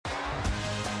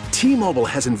T-Mobile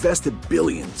has invested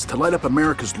billions to light up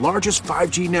America's largest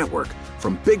 5G network,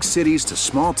 from big cities to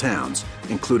small towns,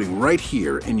 including right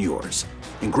here in yours.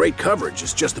 And great coverage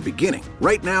is just the beginning.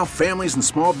 Right now, families and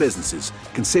small businesses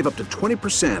can save up to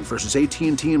 20% versus AT&T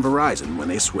and Verizon when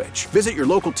they switch. Visit your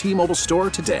local T-Mobile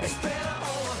store today.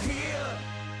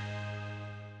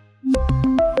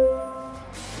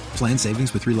 Plan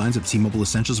savings with 3 lines of T-Mobile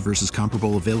Essentials versus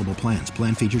comparable available plans.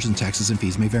 Plan features and taxes and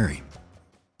fees may vary.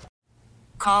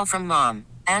 Call from mom.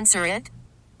 Answer it.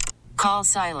 Call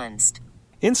silenced.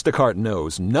 Instacart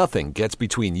knows nothing gets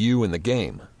between you and the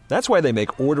game. That's why they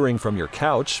make ordering from your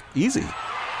couch easy.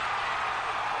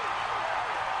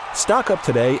 Stock up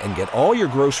today and get all your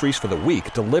groceries for the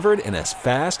week delivered in as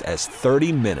fast as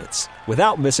 30 minutes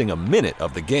without missing a minute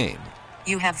of the game.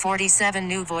 You have 47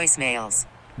 new voicemails.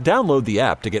 Download the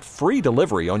app to get free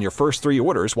delivery on your first 3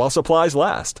 orders while supplies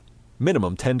last.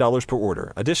 Minimum $10 per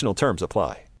order. Additional terms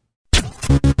apply.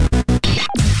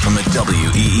 From the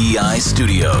WEEI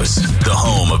studios, the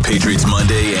home of Patriots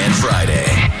Monday and Friday.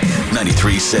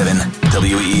 93.7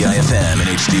 WEEI FM and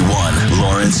HD1,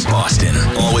 Lawrence, Boston.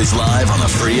 Always live on the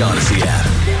free Odyssey app.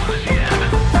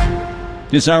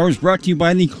 This hour is brought to you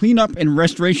by the cleanup and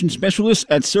restoration specialists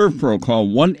at ServPro. Call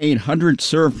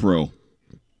 1-800-ServPro.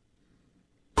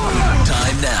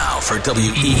 Time now for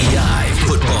WEEI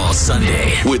Football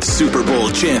Sunday with Super Bowl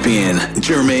champion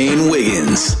Jermaine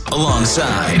Wiggins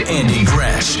alongside Andy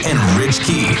Gresh and Rich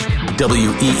Keefe.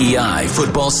 WEEI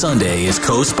Football Sunday is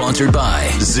co-sponsored by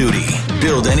Zudy.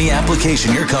 Build any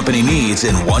application your company needs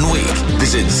in 1 week.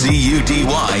 Visit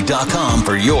ZUDY.com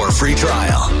for your free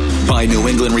trial. By New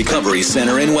England Recovery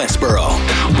Center in Westboro,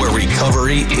 where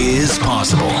recovery is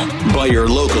possible. By your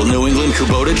local New England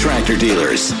Kubota tractor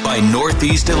dealers. By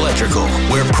Northeast Electrical,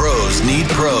 where pros need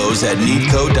pros at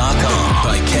needco.com.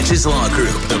 By Catches Law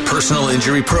Group, the personal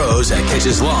injury pros at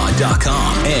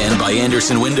catcheslaw.com. And by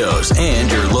Anderson Windows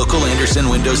and your local Anderson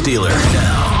Windows dealer.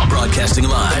 Now, broadcasting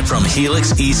live from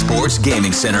Helix Esports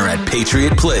Gaming Center at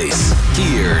Patriot Place.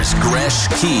 Here's Gresh,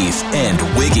 Keefe, and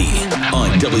Wiggy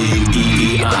on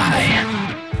WEEI.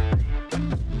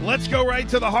 Let's go right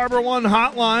to the Harbor One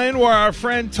hotline where our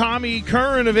friend Tommy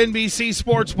Curran of NBC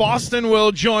Sports Boston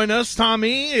will join us.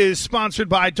 Tommy is sponsored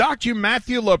by Dr.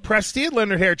 Matthew Lopresti at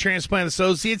Leonard Hair Transplant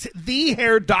Associates, the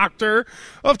hair doctor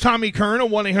of Tommy Curran at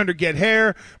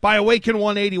 1-800-GET-HAIR. By Awaken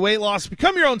 180 Weight Loss.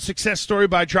 Become your own success story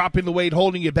by dropping the weight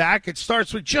holding you back. It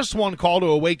starts with just one call to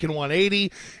Awaken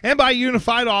 180. And by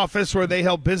Unified Office, where they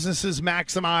help businesses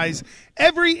maximize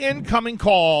every incoming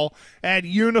call at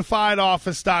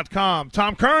unifiedoffice.com.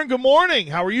 Tom Curran, good morning.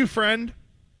 How are you, friend?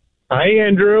 Hi,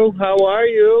 Andrew. How are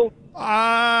you? Well,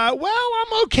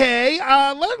 I'm okay.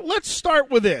 Let's start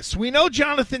with this. We know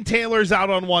Jonathan Taylor's out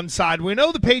on one side. We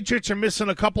know the Patriots are missing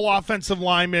a couple offensive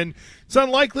linemen. It's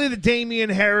unlikely that Damian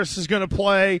Harris is going to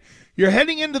play. You're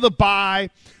heading into the bye.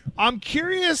 I'm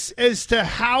curious as to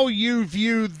how you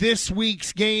view this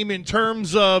week's game in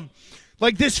terms of,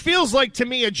 like, this feels like, to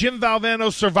me, a Jim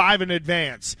Valvano survive in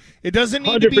advance. It doesn't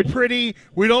need 100%. To be pretty.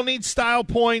 We don't need style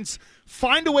points.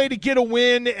 Find a way to get a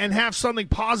win and have something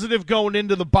positive going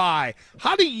into the bye.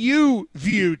 How do you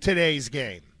view today's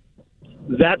game?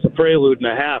 That's a prelude and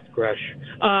a half, Gresh.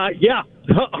 Yeah,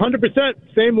 100%.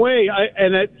 Same way.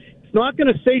 And it's not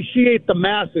going to satiate the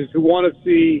masses who want to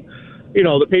see,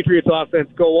 the Patriots offense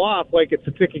go off like it's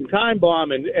a ticking time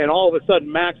bomb, and all of a sudden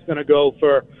Mac's going to go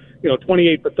for,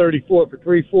 28 for 34 for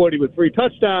 340 with 3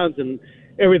 touchdowns, and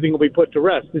everything will be put to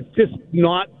rest. It's just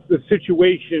not the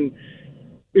situation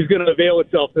is going to avail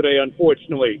itself today,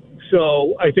 unfortunately.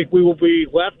 So I think we will be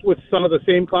left with some of the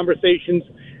same conversations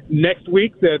next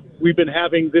week that we've been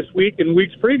having this week and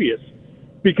weeks previous,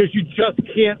 because you just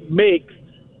can't make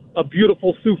a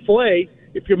beautiful souffle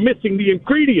if you're missing the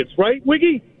ingredients, right,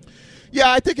 Wiggy?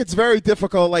 Yeah, I think it's very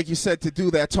difficult, like you said, to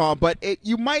do that, Tom. But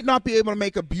you might not be able to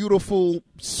make a beautiful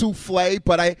souffle,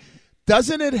 but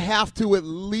doesn't it have to at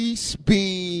least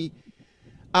be,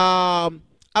 I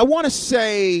want to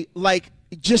say, like,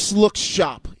 just looks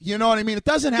sharp. You know what I mean? It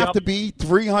doesn't have to be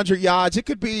 300 yards. It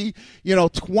could be,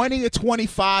 20 or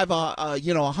 25,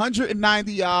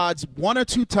 190 yards, 1 or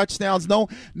 2 touchdowns, no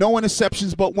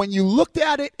interceptions. But when you looked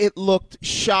at it, it looked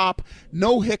sharp,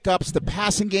 no hiccups. The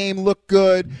passing game looked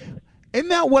good. Isn't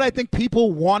that what I think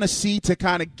people want to see to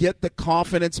kind of get the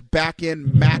confidence back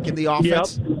in Mac in the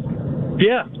offense? Yep.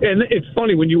 Yeah, and it's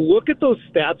funny. When you look at those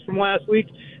stats from last week,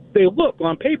 they look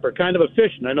on paper kind of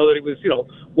efficient. I know that he was,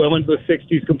 well into the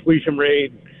 60s completion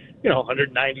rate,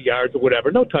 190 yards or whatever,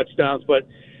 no touchdowns. But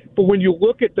when you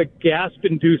look at the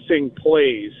gasp-inducing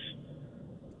plays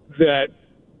that,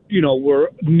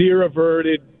 were near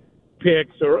averted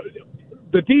picks, or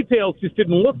the details just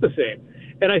didn't look the same.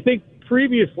 And I think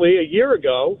previously, a year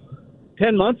ago,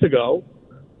 10 months ago,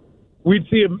 we'd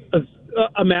see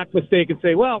a Mac mistake and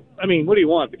say, well, I mean, what do you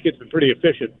want? The kid's been pretty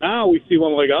efficient. Now we see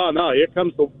one like, oh, no, here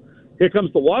comes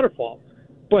the waterfall.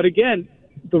 But again,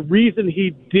 the reason he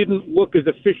didn't look as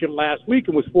efficient last week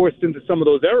and was forced into some of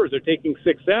those errors or taking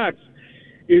 6 sacks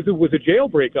is it was a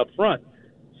jailbreak up front.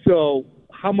 So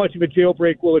how much of a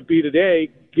jailbreak will it be today,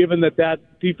 given that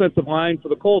defensive line for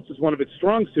the Colts is one of its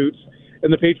strong suits,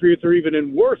 and the Patriots are even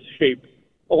in worse shape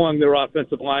along their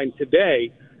offensive line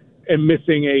today and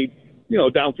missing a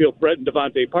downfield threat in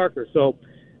Devontae Parker. So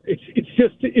it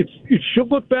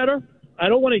should look better. I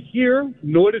don't want to hear,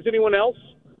 nor does anyone else,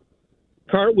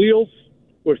 cartwheels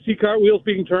or see cartwheels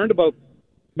being turned about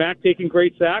Mac taking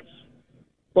great sacks.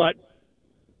 But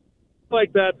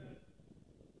like that.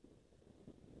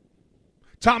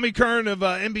 Tommy Kern of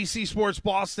NBC Sports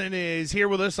Boston is here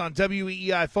with us on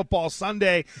WEEI Football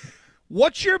Sunday.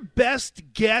 What's your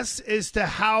best guess as to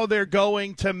how they're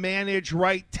going to manage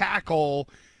right tackle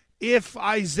if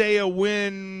Isaiah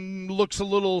Wynn looks a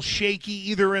little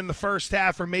shaky either in the first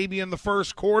half or maybe in the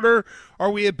first quarter?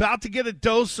 Are we about to get a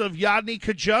dose of Yodny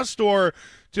Kajust, or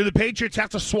do the Patriots have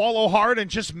to swallow hard and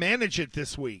just manage it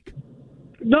this week?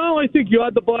 No, I think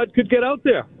Yod the Bod could get out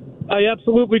there. I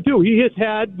absolutely do. He has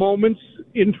had moments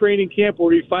in training camp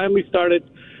where he finally started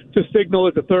to signal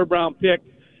as a third-round pick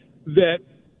that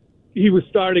he was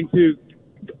starting to,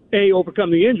 A,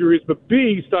 overcome the injuries, but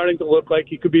B, starting to look like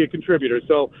he could be a contributor.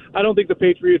 So I don't think the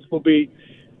Patriots will be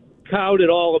cowed at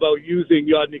all about using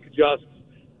Yodny Kajust.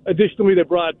 Additionally, they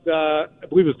brought, I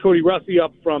believe it was Cody Russi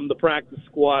up from the practice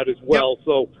squad as well. Yep.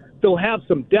 So they'll have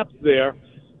some depth there.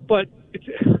 But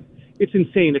it's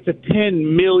insane. It's a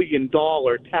 $10 million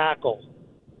tackle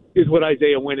is what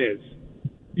Isaiah Wynn is.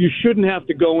 You shouldn't have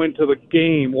to go into the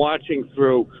game watching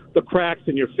through the cracks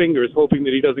in your fingers, hoping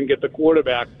that he doesn't get the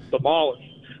quarterback demolished.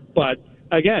 But,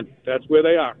 again, that's where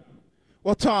they are.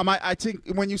 Well, Tom, I think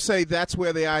when you say that's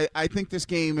where they are, I think this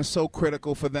game is so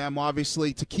critical for them,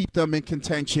 obviously, to keep them in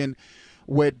contention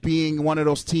with being one of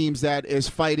those teams that is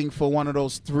fighting for one of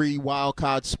those 3 wild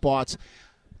card spots.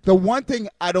 The one thing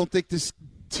I don't think this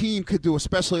team could do,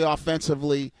 especially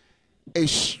offensively,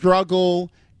 is struggle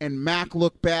and Mac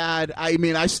look bad. I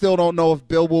mean, I still don't know if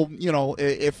Bill will,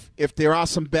 if there are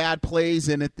some bad plays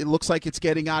and it looks like it's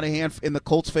getting out of hand in the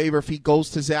Colts' favor if he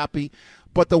goes to Zappe.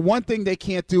 But the one thing they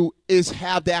can't do is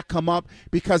have that come up,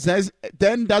 because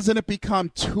then doesn't it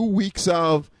become 2 weeks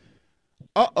of,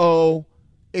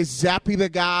 is Zappe the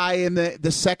guy in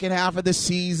the second half of the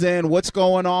season? What's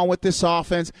going on with this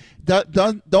offense?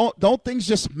 Don't things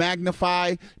just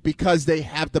magnify because they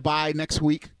have the bye next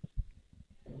week?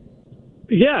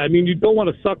 Yeah, I mean, you don't want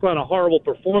to suck on a horrible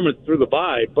performance through the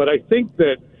bye, but I think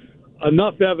that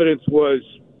enough evidence was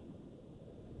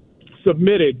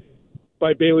submitted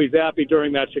by Bailey Zappe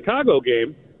during that Chicago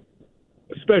game,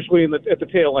 especially at the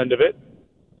tail end of it,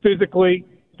 physically,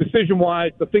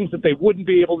 decision-wise, the things that they wouldn't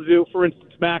be able to do. For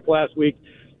instance, Mac last week,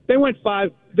 they went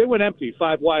empty,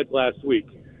 5 wide last week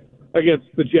against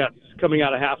the Jets coming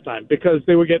out of halftime because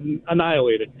they were getting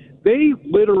annihilated. They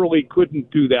literally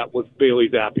couldn't do that with Bailey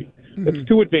Zappe. It's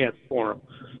too advanced for him.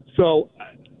 So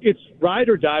it's ride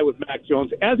or die with Mac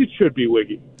Jones, as it should be,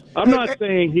 Wiggy. I'm not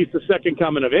saying he's the second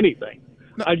coming of anything.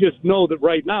 I just know that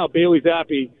right now Bailey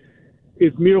Zappe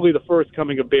is merely the first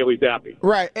coming of Bailey Zappe.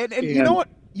 Right. And you know what?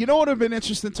 You know what would have been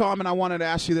interesting, Tom, and I wanted to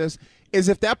ask you this, is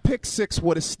if that pick 6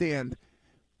 would have stand,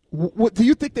 do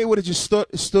you think they would have just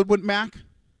stood with Mac?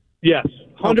 Yes,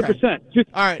 100%. Okay.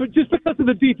 All right. But just because of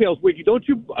the details, Wiggy, don't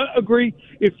you agree?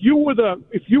 If you were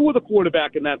the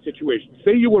quarterback in that situation,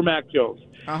 say you were Mac Jones,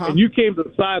 and you came to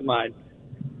the sideline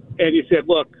and you said,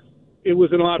 "Look, it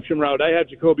was an option route. I had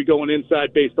Jacoby going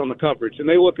inside based on the coverage," and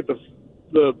they look at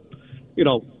the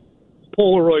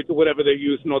Polaroids or whatever they're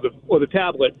using or the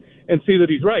tablet and see that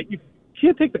he's right. You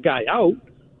can't take the guy out,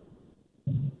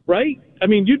 right? I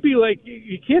mean, you'd be like,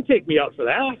 you can't take me out for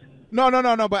that. No.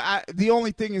 But the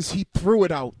only thing is he threw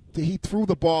it out. He threw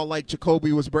the ball like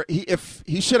Jacoby was. If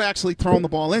he should have actually thrown the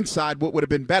ball inside, what would have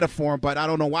been better for him. But I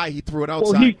don't know why he threw it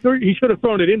outside. Well, he should have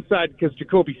thrown it inside because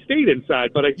Jacoby stayed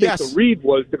inside. But I think the read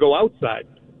was to go outside.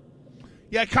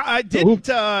 Yeah,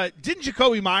 didn't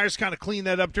Jacoby Myers kind of clean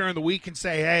that up during the week and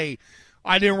say, "Hey,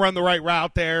 I didn't run the right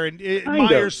route there," and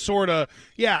Myers sort of,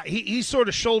 he sort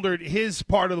of shouldered his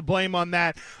part of the blame on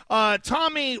that.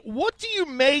 Tommy, what do you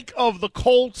make of the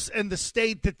Colts and the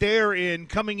state that they're in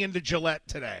coming into Gillette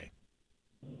today?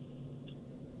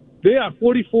 They are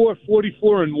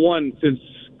 44-1 since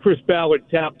Chris Ballard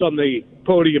tapped on the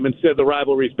podium and said the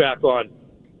rivalry's back on.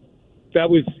 That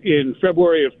was in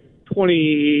February of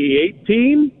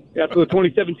 2018, after the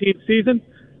 2017 season.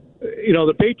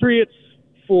 The Patriots,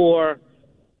 for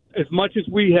as much as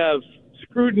we have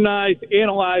scrutinized,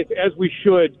 analyzed as we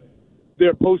should,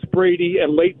 their post-Brady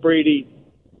and late Brady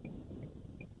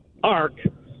arc,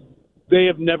 they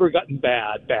have never gotten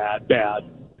bad.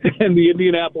 And the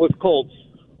Indianapolis Colts,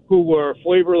 who were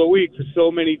flavor of the week for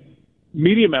so many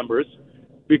media members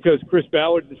because Chris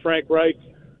Ballard and Frank Reich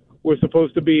were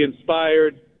supposed to be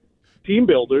inspired team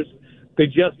builders, they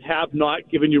just have not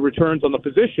given you returns on the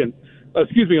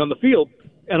on the field.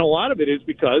 And a lot of it is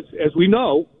because, as we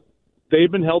know,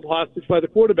 they've been held hostage by the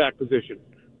quarterback position.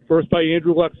 First by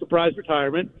Andrew Luck's surprise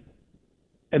retirement,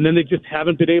 and then they just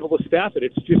haven't been able to staff it.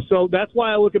 It's just so – that's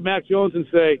why I look at Mac Jones and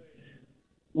say,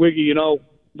 Wiggy,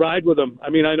 ride with him. I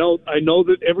mean, I know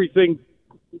that everything –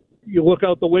 you look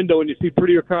out the window and you see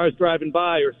prettier cars driving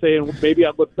by or saying, well, maybe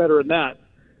I'd look better in that.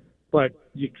 But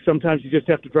sometimes you just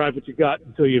have to drive what you got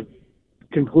until you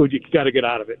conclude you got to get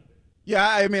out of it. Yeah,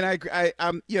 I mean,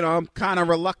 I'm kind of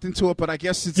reluctant to it, but I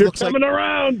guess it looks like you're coming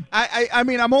around. I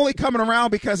mean, I'm only coming around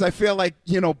because I feel like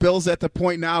Bill's at the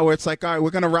point now where it's like, all right,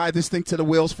 we're going to ride this thing till the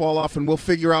wheels fall off, and we'll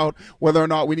figure out whether or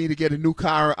not we need to get a new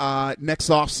car next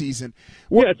off season.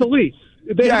 It's a lease.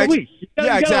 They have a lease.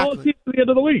 Exactly. The end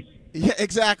of the lease. Yeah,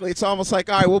 exactly. It's almost like,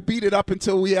 all right, we'll beat it up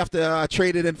until we have to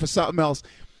trade it in for something else.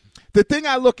 The thing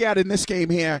I look at in this game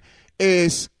here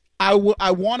is I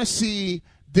want to see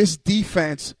this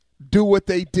defense do what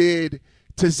they did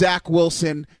to Zach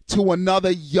Wilson, to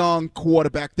another young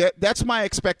quarterback. That's my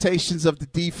expectations of the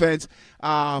defense.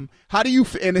 How do you,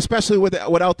 and especially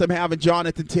without them having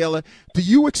Jonathan Taylor, do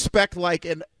you expect like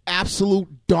an absolute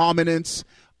dominance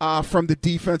from the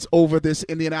defense over this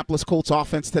Indianapolis Colts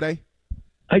offense today?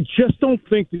 I just don't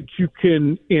think that you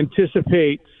can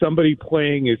anticipate somebody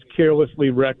playing as carelessly,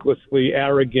 recklessly,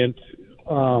 arrogant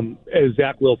as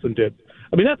Zach Wilson did.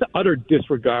 I mean, that's an utter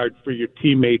disregard for your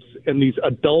teammates and these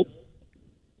adult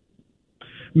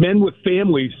men with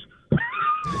families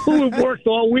who have worked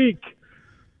all week.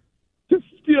 Just,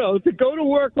 to go to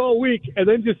work all week and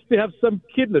then just to have some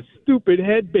kid in a stupid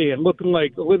headband looking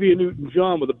like Olivia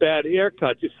Newton-John with a bad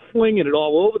haircut, just flinging it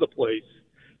all over the place.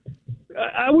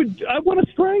 I want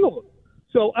to strangle him.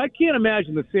 So I can't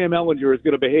imagine that Sam Ehlinger is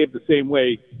going to behave the same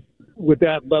way with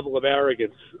that level of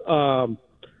arrogance.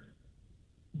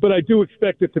 But I do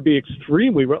expect it to be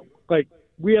extremely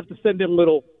we have to send in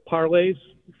little parlays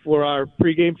for our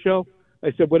pregame show.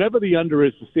 I said, whatever the under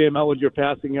is for Sam Ehlinger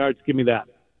passing yards, give me that.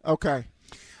 Okay.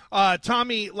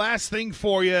 Tommy, last thing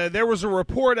for you. There was a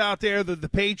report out there that the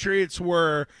Patriots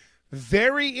were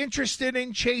very interested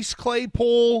in Chase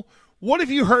Claypool. What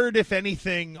have you heard, if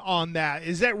anything, on that?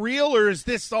 Is that real, or is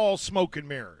this all smoke and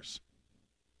mirrors?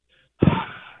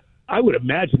 I would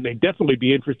imagine they'd definitely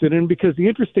be interested in him because the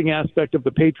interesting aspect of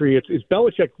the Patriots is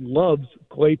Belichick loves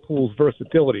Claypool's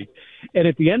versatility. And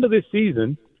at the end of this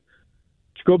season,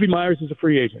 Jacoby Myers is a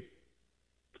free agent.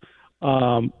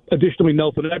 Additionally,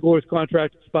 Nelson Aguilar's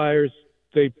contract expires.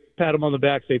 They pat him on the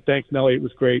back, say, thanks, Nelly, it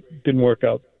was great. Didn't work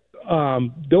out.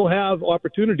 They'll have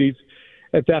opportunities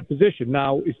at that position.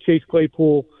 Now, is Chase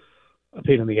Claypool a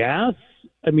pain in the ass?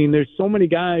 I mean, there's so many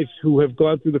guys who have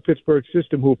gone through the Pittsburgh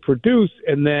system who produce,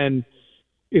 and then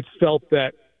it's felt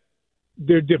that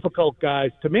they're difficult guys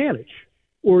to manage.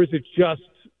 Or is it just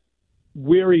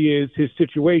where he is, his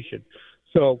situation?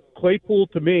 So Claypool,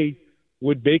 to me,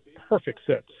 would make perfect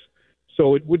sense.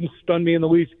 So it wouldn't stun me in the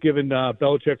least, given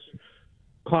Belichick's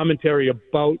commentary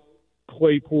about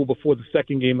Claypool before the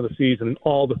second game of the season and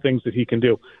all the things that he can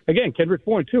do. Again, Kendrick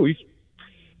Bourne, too. He's,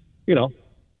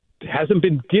 hasn't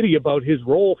been giddy about his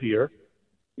role here.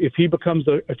 If he becomes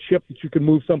a chip that you can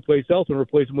move someplace else and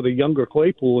replace him with a younger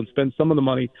Claypool and spend some of the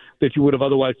money that you would have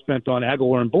otherwise spent on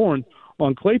Aguilar and Bourne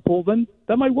on Claypool, then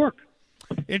that might work.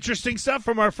 Interesting stuff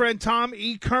from our friend Tom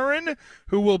E. Curran,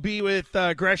 who will be with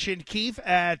Gresh and Keefe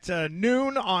at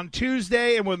noon on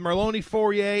Tuesday, and with Merlone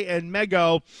Fourier and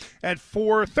Mego at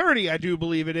 4:30, I do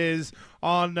believe it is,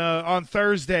 on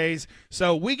Thursdays.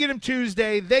 So we get him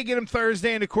Tuesday, they get him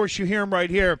Thursday, and, of course, you hear him right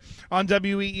here on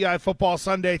WEEI Football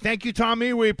Sunday. Thank you,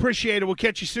 Tommy. We appreciate it. We'll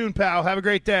catch you soon, pal. Have a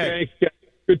great day. Thanks.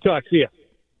 Good talk. See ya.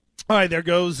 All right, there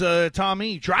goes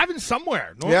Tommy driving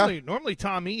somewhere. Normally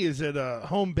Tommy is at a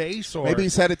home base, or maybe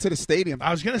he's headed to the stadium.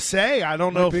 I was going to say, I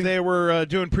don't know if they were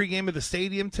doing pregame at the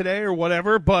stadium today or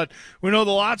whatever, but we know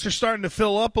the lots are starting to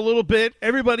fill up a little bit.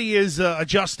 Everybody is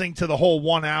adjusting to the whole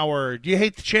 1 hour. Do you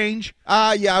hate the change?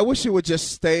 Yeah, I wish it would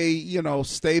just stay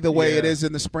the way it is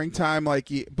in the springtime.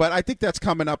 But I think that's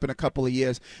coming up in a couple of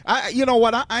years. You know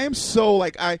what? I am so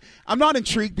I'm not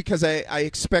intrigued because I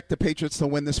expect the Patriots to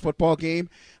win this football game.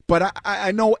 But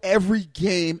I know every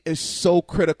game is so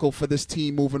critical for this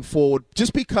team moving forward,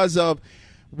 just because of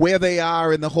where they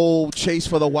are in the whole chase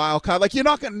for the wild card. Like you're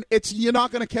not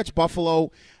gonna catch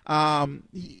Buffalo.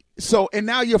 So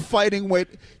now you're fighting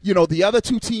with the other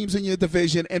two teams in your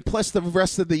division and plus the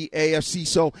rest of the AFC.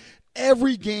 So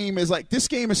every game is like, this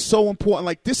game is so important.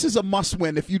 Like, this is a must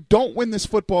win. If you don't win this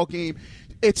football game,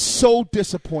 it's so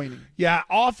disappointing. Yeah,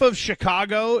 off of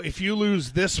Chicago, if you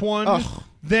lose this one,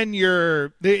 then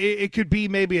it could be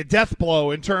maybe a death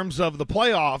blow in terms of the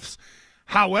playoffs.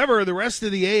 However, the rest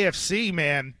of the AFC,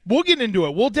 man, we'll get into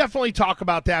it. We'll definitely talk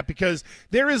about that because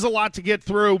there is a lot to get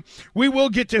through. We will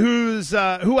get to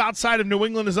who outside of New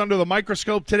England is under the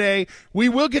microscope today. We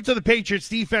will get to the Patriots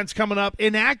defense coming up.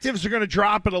 Inactives are going to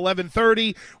drop at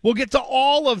 11:30. We'll get to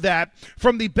all of that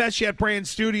from the Best Yet Brand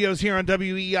Studios here on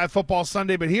WEEI Football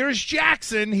Sunday. But here's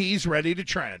Jackson. He's ready to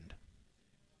trend.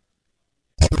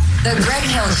 The Greg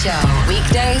Hill Show,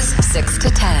 weekdays 6 to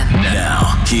 10.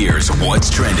 Now, here's what's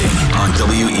trending on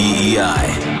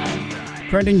WEEI.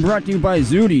 Trending brought to you by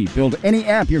Zudy. Build any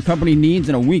app your company needs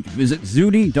in a week. Visit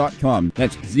Zudy.com.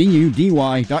 That's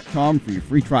ZUDY.com for your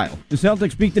free trial. The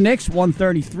Celtics beat the Knicks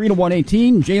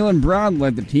 133-118. Jaylen Brown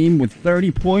led the team with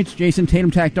 30 points. Jason Tatum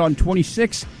tacked on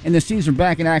 26. And the C's are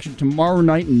back in action tomorrow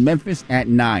night in Memphis at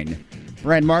 9.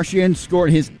 Brad Marchand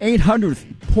scored his 800th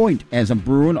point as a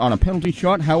Bruin on a penalty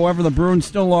shot. However, the Bruins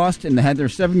still lost and had their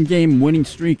 7-game winning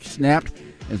streak snapped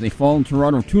as they fall in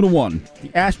Toronto 2-1. The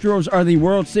Astros are the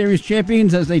World Series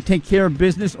champions as they take care of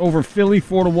business over Philly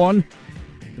 4-1.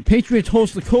 The Patriots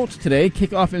host the Colts today.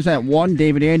 Kickoff is at 1.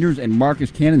 David Andrews and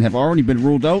Marcus Cannon have already been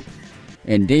ruled out.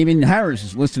 And Damien Harris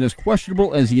is listed as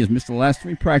questionable as he has missed the last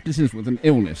 3 practices with an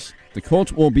illness. The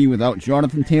Colts will be without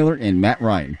Jonathan Taylor and Matt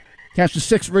Ryan. Catch the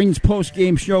 6 Rings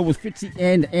post-game show with Fitzy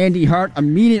and Andy Hart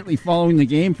immediately following the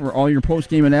game for all your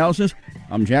post-game analysis.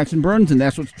 I'm Jackson Burns, and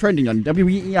that's what's trending on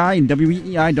WEEI and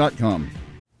WEEI.com.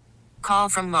 Call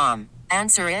from mom.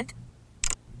 Answer it.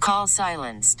 Call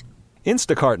silenced.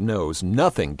 Instacart knows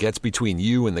nothing gets between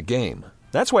you and the game.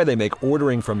 That's why they make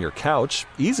ordering from your couch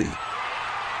easy.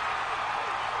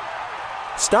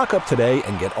 Stock up today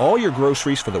and get all your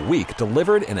groceries for the week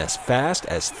delivered in as fast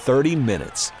as 30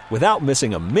 minutes without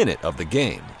missing a minute of the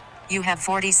game. You have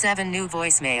 47 new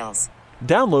voicemails.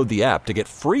 Download the app to get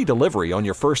free delivery on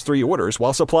your first 3 orders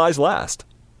while supplies last.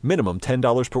 Minimum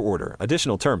 $10 per order.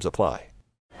 Additional terms apply.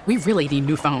 We really need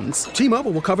new phones.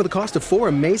 T-Mobile will cover the cost of 4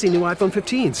 amazing new iPhone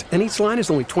 15s, and each line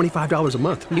is only $25 a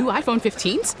month. New iPhone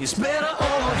 15s? It's better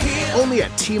over here. Only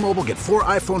at T-Mobile, get 4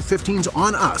 iPhone 15s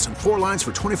on us and 4 lines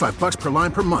for $25 per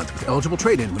line per month with eligible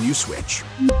trade-in when you switch.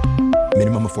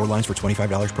 Minimum of 4 lines for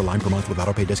 $25 per line per month with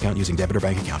autopay discount using debit or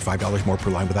bank account. $5 more per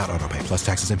line without autopay, plus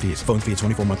taxes and fees. Phone fee at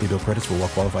 24 monthly bill credits for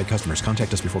well-qualified customers.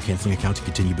 Contact us before canceling account to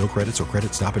continue bill credits or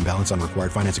credit stop and balance on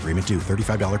required finance agreement due.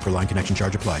 $35 per line connection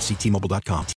charge applies. See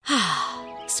T-Mobile.com.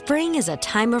 Spring is a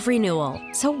time of renewal,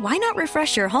 so why not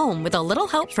refresh your home with a little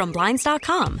help from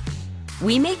Blinds.com?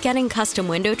 We make getting custom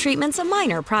window treatments a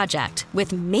minor project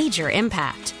with major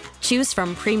impact. Choose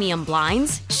from premium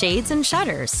blinds, shades, and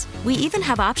shutters. We even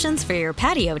have options for your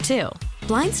patio, too.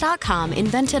 Blinds.com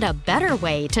invented a better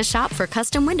way to shop for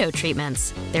custom window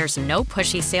treatments. There's no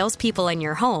pushy salespeople in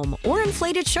your home or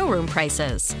inflated showroom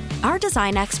prices. Our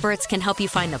design experts can help you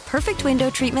find the perfect window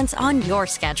treatments on your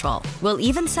schedule. We'll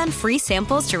even send free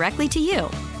samples directly to you.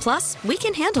 Plus, we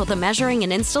can handle the measuring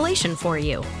and installation for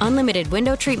you. Unlimited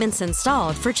window treatments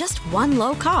installed for just one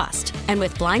low cost. And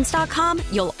with Blinds.com,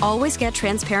 you'll always get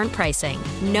transparent pricing.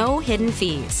 No hidden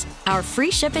fees. Our free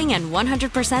shipping and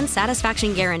 100%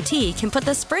 satisfaction guarantee can put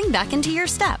the spring back into your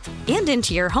step and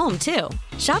into your home, too.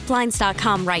 Shop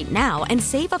Blinds.com right now and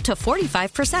save up to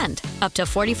 45%. Up to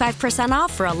 45%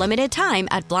 off for a limited time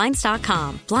at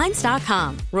Blinds.com.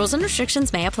 Blinds.com. Rules and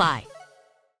restrictions may apply.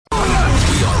 We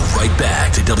are right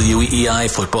back to WEEI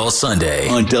Football Sunday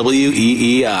on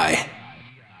WEEI.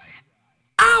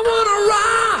 I wanna rock!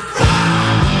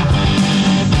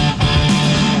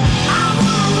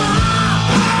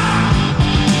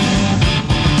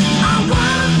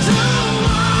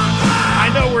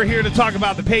 We're here to talk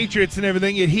about the Patriots and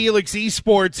everything at Helix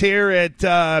Esports here at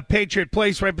Patriot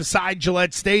Place right beside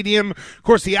Gillette Stadium. Of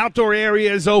course, the outdoor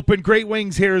area is open. Great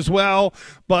Wings here as well.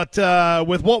 But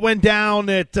with what went down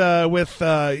at with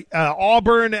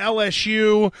Auburn,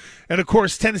 LSU, and, of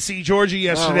course, Tennessee, Georgia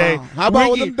yesterday. Oh, wow. How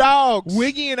about with them dogs?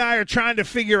 Wiggy and I are trying to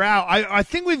figure out. I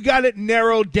think we've got it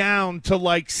narrowed down to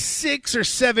like 6 or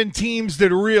 7 teams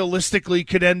that realistically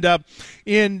could end up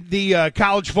in the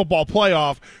college football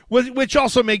playoff, which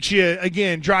also makes you,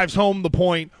 again, drives home the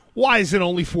point. Why is it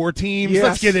only 4 teams? Yes.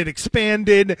 Let's get it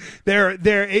expanded.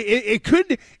 It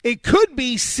could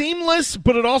be seamless,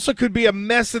 but it also could be a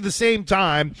mess at the same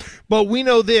time. But we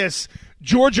know this.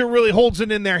 Georgia really holds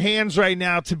it in their hands right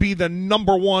now to be the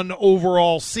number 1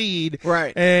 overall seed,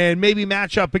 right? And maybe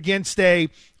match up against a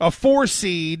 4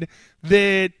 seed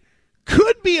that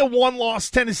could be a 1-loss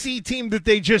Tennessee team that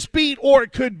they just beat, or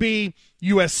it could be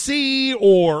USC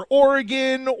or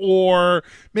Oregon or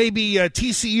maybe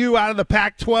TCU out of the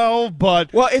Pac-12.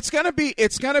 But it's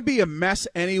gonna be a mess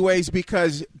anyways,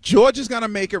 because Georgia's gonna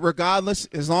make it regardless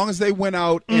as long as they win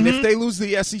out, and if they lose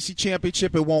the SEC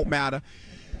championship, it won't matter.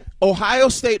 Ohio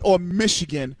State or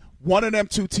Michigan, one of them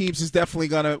 2 teams is definitely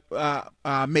gonna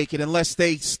make it unless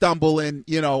they stumble and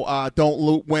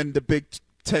don't win the Big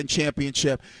Ten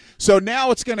championship. So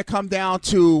now it's going to come down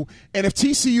to, and if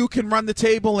TCU can run the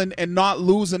table and not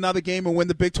lose another game and win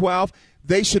the Big 12,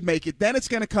 they should make it. Then it's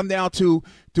going to come down to,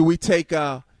 do we take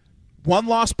a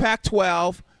 1-loss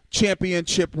Pac-12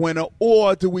 championship winner,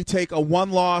 or do we take a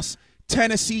 1-loss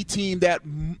Tennessee team that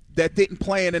didn't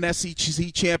play in an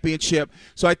SEC championship?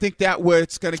 So I think that where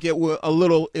it's going to get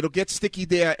it'll get sticky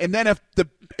there. And then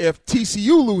if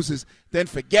TCU loses, then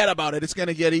forget about it. It's going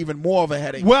to get even more of a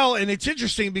headache. Well, and it's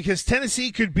interesting because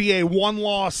Tennessee could be a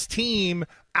 1-loss team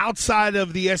outside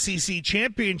of the SEC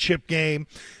championship game,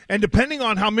 and depending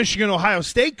on how Michigan-Ohio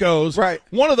State goes,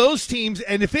 one of those teams,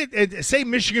 and if say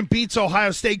Michigan beats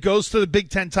Ohio State, goes to the Big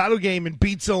Ten title game and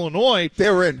beats Illinois,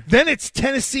 they're in. Then it's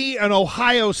Tennessee and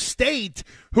Ohio State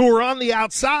who are on the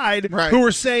outside, who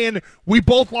are saying, we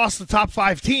both lost the top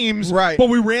 5 teams, but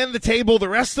we ran the table the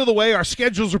rest of the way. Our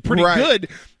schedules are pretty good.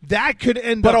 That could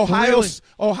end up. But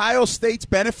Ohio State's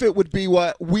benefit would be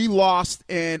what we lost,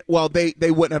 and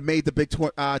they wouldn't have made the Big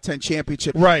Ten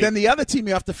championship. Right. Then the other team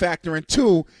you have to factor in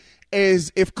too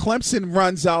is if Clemson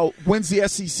wins the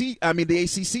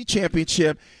ACC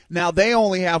championship. Now they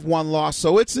only have 1 loss,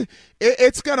 so it's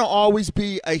going to always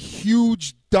be a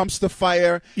huge dumpster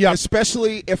fire,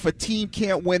 especially if a team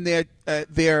can't win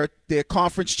their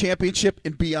conference championship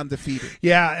and be undefeated.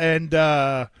 Yeah, and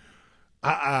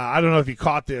I don't know if you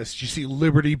caught this. Did you see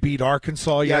Liberty beat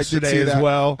Arkansas yesterday as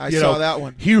well? I saw that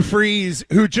one. Hugh Freeze,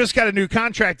 who just got a new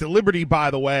contract at Liberty, by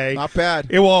the way. Not bad.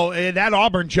 That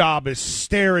Auburn job is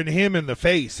staring him in the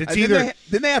face. It's didn't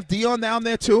they have Dion down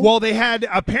there too? Well,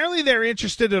 apparently they're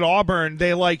interested at Auburn.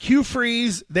 They like Hugh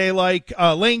Freeze. They like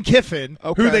Lane Kiffin,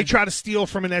 who they try to steal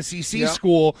from an SEC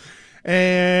school.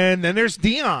 And then there's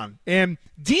Dion. And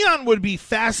Dion would be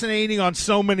fascinating on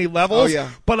so many levels,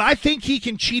 but I think he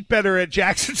can cheat better at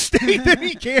Jackson State than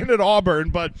he can at Auburn.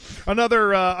 But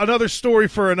another story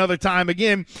for another time.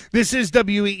 Again, this is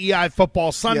WEEI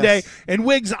Football Sunday. And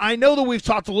Wiggs, I know that we've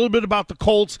talked a little bit about the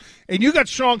Colts, and you got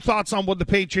strong thoughts on what the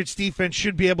Patriots defense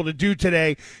should be able to do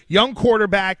today. Young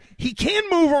quarterback, he can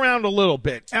move around a little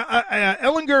bit.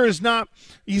 Ellinger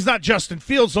he's not Justin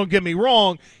Fields, don't get me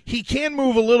wrong. He can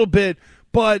move a little bit,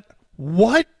 but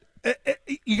what?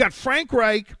 You got Frank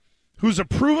Reich, who's a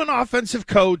proven offensive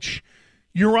coach.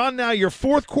 You're on now your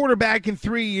 4th quarterback in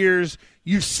 3 years.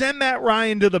 You send Matt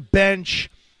Ryan to the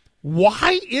bench.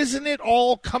 Why isn't it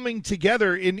all coming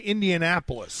together in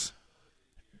Indianapolis?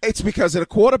 It's because of the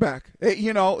quarterback.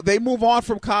 They move on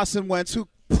from Carson Wentz, who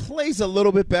plays a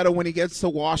little bit better when he gets to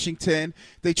Washington.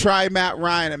 They try Matt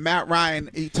Ryan, and Matt Ryan,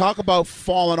 you talk about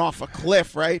falling off a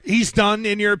cliff, right? He's done,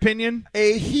 in your opinion?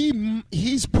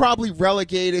 He's probably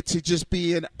relegated to just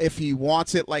being, if he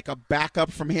wants it, like a backup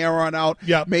from here on out.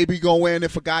 Maybe go in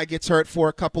if a guy gets hurt for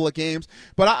a couple of games.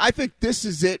 But I think this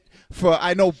is it.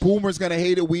 I know Boomer's going to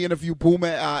hate it. We interview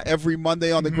Boomer every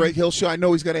Monday on the Greg Hill Show. I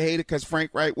know he's going to hate it because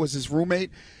Frank Reich was his roommate.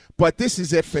 But this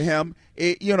is it for him.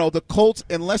 The Colts,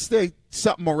 unless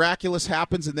something miraculous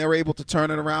happens and they're able to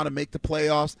turn it around and make the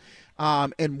playoffs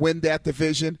and win that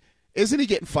division, isn't he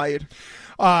getting fired?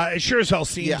 It sure as hell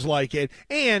seems like it.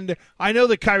 And I know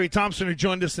that Kyrie Thompson, who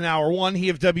joined us in hour 1, he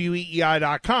of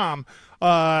WEEI.com,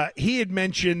 he had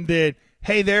mentioned that,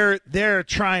 hey, they're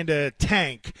trying to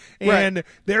tank. And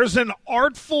there's an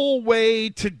artful way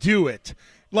to do it.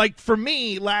 Like for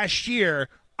me last year,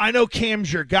 I know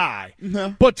Cam's your guy,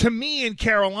 but to me in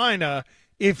Carolina,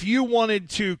 if you wanted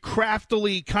to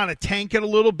craftily kind of tank it a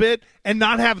little bit and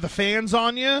not have the fans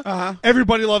on you,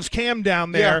 everybody loves Cam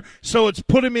down there. So it's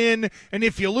put him in, and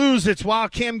if you lose, it's, wow,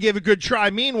 Cam gave a good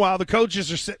try. Meanwhile, the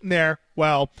coaches are sitting there.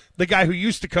 Well, the guy who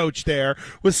used to coach there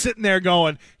was sitting there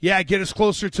going, get us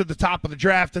closer to the top of the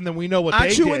draft, and then we know what they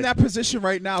did. Aren't you in that position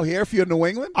right now here if you're New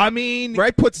England? I mean,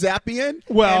 right, put Zappy in?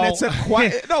 Well, and it's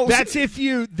that's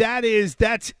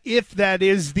if that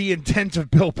is the intent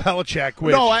of Bill Belichick.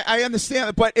 Which, no, I understand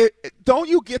it, but don't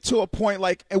you get to a point,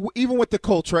 like even with the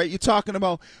Colts, right? You're talking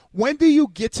about, when do you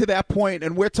get to that point,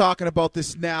 and we're talking about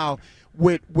this now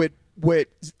with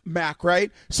Mac,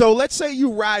 right? So let's say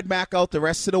you ride Mac out the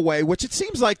rest of the way, which it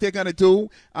seems like they're going to do.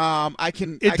 I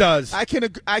can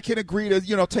agree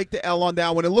to take the L on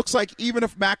that one. It looks like even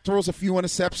if Mac throws a few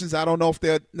interceptions, I don't know if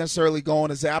they're necessarily going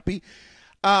to Zappe.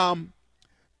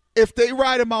 If they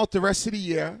ride him out the rest of the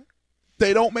year,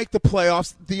 they don't make the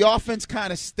playoffs. The offense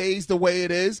kind of stays the way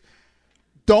it is.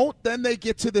 Then they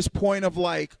get to this point of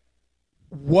like,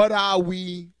 what are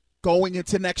we going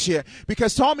into next year?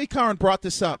 Because Tommy Curran brought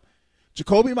this up.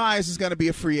 Jacoby Myers is going to be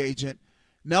a free agent.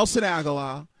 Nelson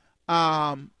Aguilar.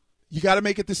 You got to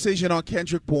make a decision on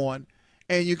Kendrick Bourne.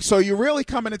 So you're really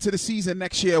coming into the season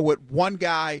next year with one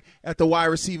guy at the wide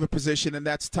receiver position, and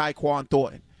that's Tyquan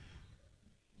Thornton.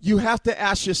 You have to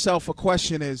ask yourself a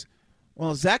question is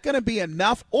that going to be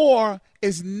enough, or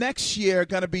is next year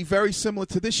going to be very similar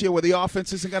to this year where the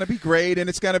offense isn't going to be great and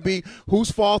it's going to be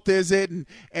whose fault is it? And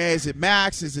is it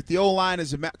Max? Is it the O-line?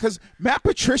 Is it Matt? Because Matt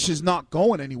Patricia's not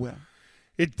going anywhere.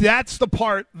 That's the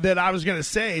part that I was going to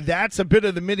say. That's a bit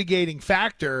of the mitigating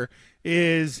factor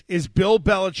is Bill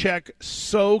Belichick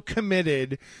so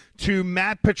committed to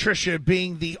Matt Patricia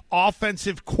being the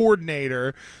offensive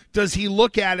coordinator? Does he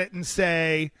look at it and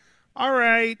say, all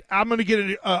right, I'm going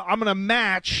to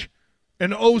match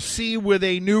an OC with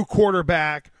a new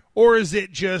quarterback, or is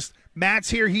it just Matt's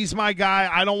here, he's my guy,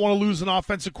 I don't want to lose an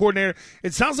offensive coordinator?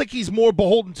 It sounds like he's more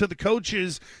beholden to the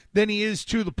coaches than he is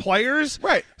to the players.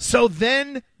 Right. So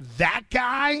then that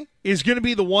guy is going to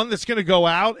be the one that's going to go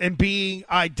out and be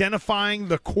identifying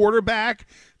the quarterback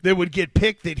that would get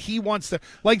picked that he wants to.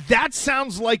 Like, that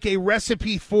sounds like a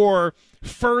recipe for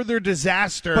further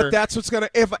disaster. But that's what's going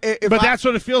to – that's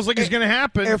what it feels like is going to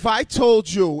happen. If I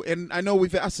told you, and I know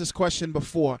we've asked this question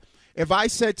before, if I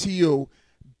said to you,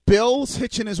 Bill's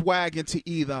hitching his wagon to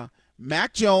either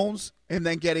Mac Jones and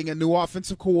then getting a new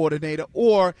offensive coordinator,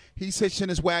 or he's hitching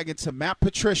his wagon to Matt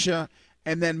Patricia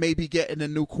and then maybe getting a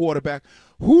new quarterback,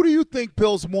 who do you think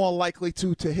Bill's more likely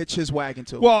to hitch his wagon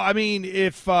to? Well, I mean,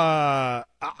 if I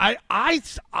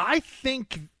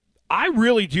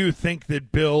really do think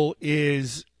that Bill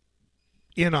is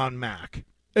in on Mac.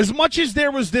 As much as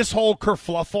there was this whole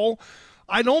kerfluffle,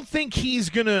 I don't think he's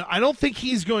going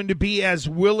to be as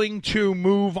willing to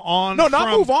move on. No,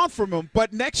 not move on from him,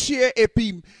 but next year it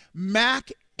be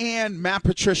Mac and Matt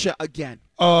Patricia again.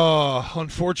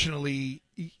 Unfortunately,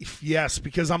 yes,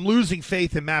 because I'm losing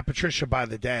faith in Matt Patricia by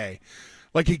the day.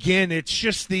 Like, again, it's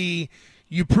just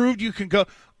you proved you can go.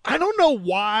 I don't know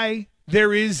why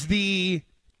there is this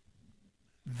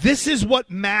is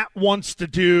what Matt wants to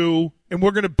do, and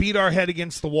we're going to beat our head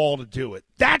against the wall to do it.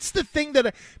 That's the thing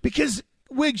because,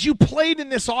 Wiggs, you played in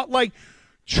this, like,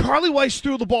 Charlie Weiss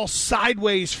threw the ball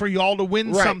sideways for y'all to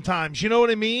win sometimes. You know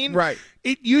what I mean? Right.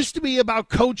 It used to be about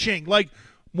coaching. Like,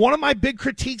 one of my big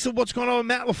critiques of what's going on with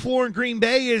Matt LaFleur in Green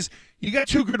Bay is you got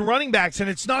two good running backs, and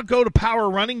it's not go to power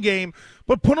running game,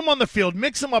 but put them on the field,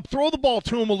 mix them up, throw the ball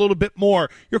to them a little bit more.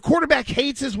 Your quarterback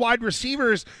hates his wide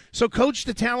receivers, so coach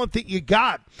the talent that you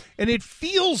got. And it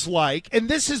feels like, and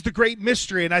this is the great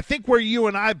mystery, and I think where you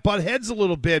and I butt heads a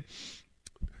little bit,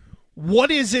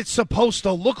 what is it supposed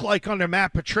to look like under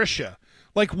Matt Patricia?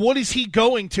 Like, what is he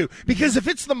going to? Because if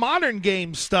it's the modern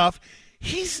game stuff,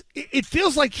 it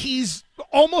feels like he's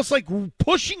almost like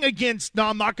pushing against, no,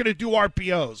 I'm not going to do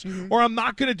RPOs, or I'm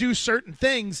not going to do certain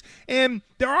things. And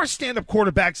there are stand-up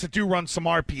quarterbacks that do run some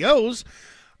RPOs.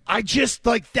 I just,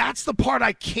 like, that's the part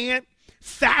I can't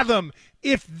fathom.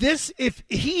 If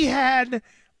he had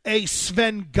a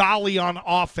Svengali on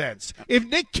offense, if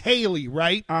Nick Caley,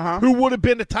 right, who would have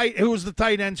been who was the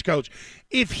tight ends coach,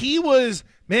 if he was,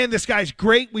 man, this guy's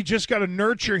great, we just got to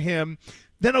nurture him,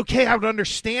 then okay, I would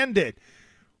understand it.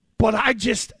 But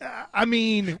you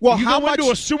go into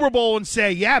a Super Bowl and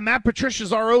say, yeah, Matt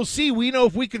Patricia's our OC. We know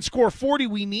if we can score 40,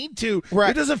 we need to.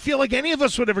 Right. It doesn't feel like any of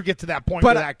us would ever get to that point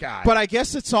with that guy. But I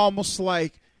guess it's almost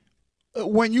like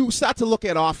when you start to look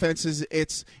at offenses,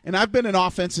 and I've been in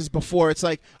offenses before, it's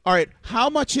like, all right,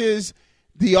 how much is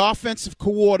the offensive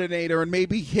coordinator and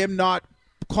maybe him not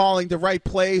calling the right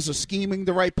plays or scheming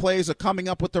the right plays or coming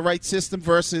up with the right system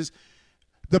versus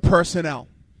the personnel?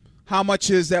 How much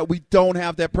is that we don't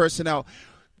have that personnel?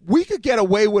 We could get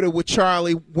away with it with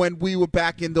Charlie when we were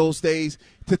back in those days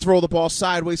to throw the ball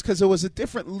sideways because it was a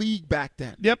different league back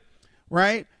then. Yep.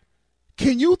 Right?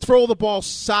 Can you throw the ball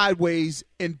sideways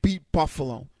and beat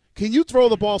Buffalo? Can you throw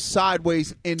the ball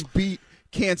sideways and beat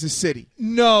Kansas City?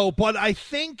 No, but I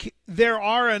think there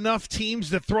are enough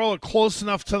teams that throw it close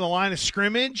enough to the line of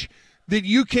scrimmage that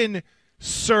you can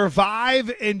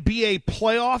survive and be a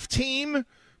playoff team.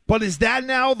 But is that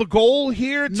now the goal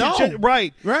here? No.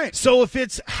 Right. Right. So if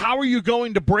it's how are you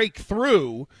going to break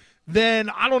through, then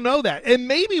I don't know that. And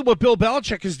maybe what Bill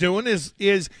Belichick is doing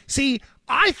is see,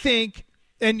 I think,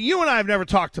 and you and I have never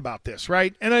talked about this,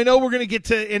 right? And I know we're going to get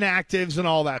to inactives and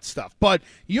all that stuff, but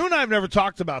you and I have never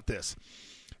talked about this.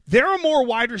 There are more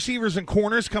wide receivers and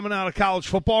corners coming out of college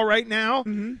football right now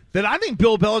that I think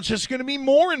Bill Belichick is going to be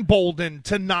more emboldened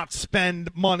to not spend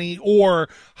money or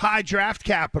high draft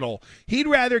capital. He'd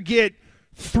rather get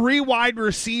 3 wide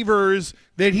receivers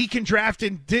that he can draft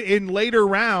in later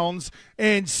rounds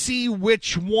and see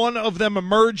which one of them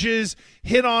emerges,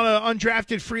 hit on an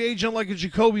undrafted free agent like a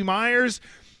Jacoby Myers.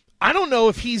 I don't know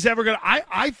if he's ever going to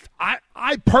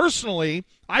I personally,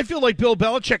 I feel like Bill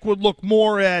Belichick would look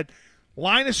more at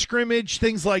line of scrimmage,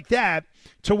 things like that,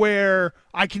 to where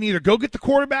I can either go get the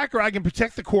quarterback or I can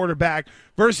protect the quarterback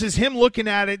versus him looking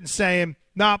at it and saying,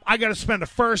 nah, I got to spend a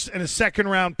first and a second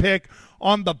round pick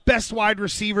on the best wide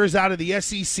receivers out of the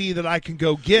SEC that I can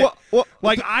go get.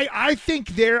 I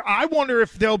think I wonder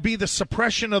if there'll be the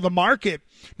suppression of the market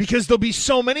because there'll be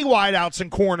so many wideouts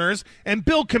and corners, and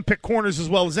Bill can pick corners as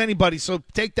well as anybody, so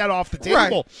take that off the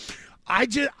table. Right.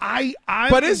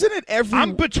 But isn't it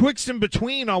I'm betwixt and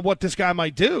between on what this guy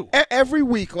might do. Every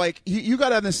week, like, you got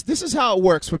to understand, this is how it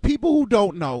works. For people who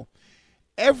don't know,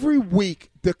 every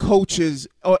week the coaches,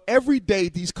 or every day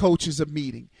these coaches are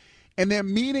meeting. And they're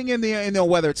meeting in there,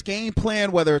 whether it's game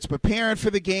plan, whether it's preparing for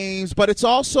the games, but it's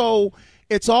also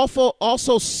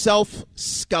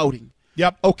self-scouting.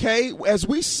 Yep. Okay? As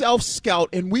we self-scout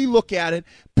and we look at it,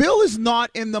 Bill is not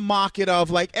in the market of,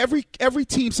 like, every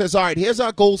team says, all right, here's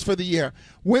our goals for the year.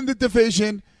 Win the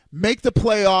division, make the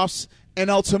playoffs, and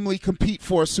ultimately compete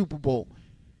for a Super Bowl.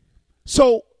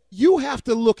 So you have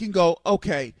to look and go,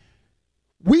 okay,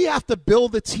 we have to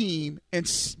build a team and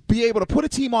be able to put a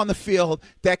team on the field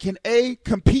that can, A,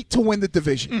 compete to win the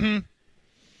division. Mm-hmm.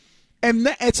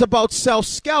 And it's about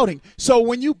self-scouting. So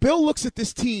when Bill looks at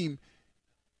this team,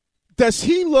 does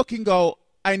he look and go,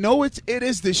 I know it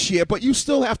is this year, but you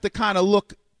still have to kind of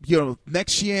look,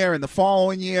 next year and the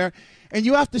following year, and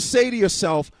you have to say to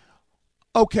yourself,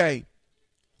 okay,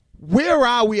 where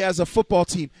are we as a football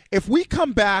team? If we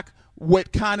come back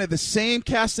with kind of the same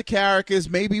cast of characters,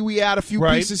 maybe we add a few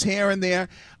pieces here and there,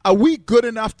 are we good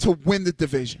enough to win the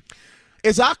division?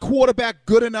 Is our quarterback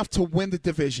good enough to win the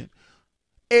division?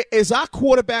 Is our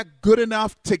quarterback good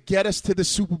enough to get us to the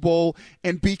Super Bowl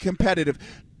and be competitive?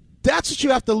 That's what you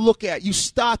have to look at. You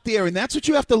start there, and that's what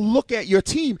you have to look at your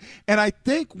team. And I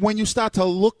think when you start to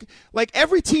look, like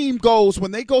every team goes,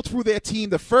 when they go through their team,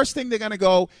 the first thing they're going to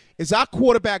go, is our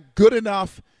quarterback good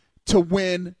enough to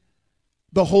win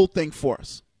the whole thing for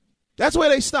us? That's where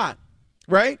they start,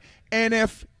 right? And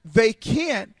if they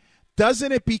can't,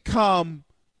 doesn't it become,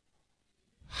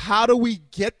 how do we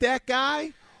get that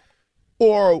guy?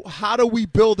 Or how do we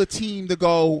build a team to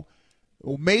go,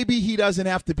 well, maybe he doesn't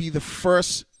have to be the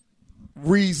first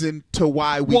reason to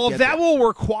why we get that will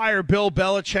require Bill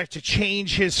Belichick to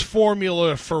change his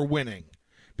formula for winning.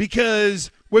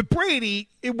 Because with Brady,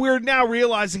 we're now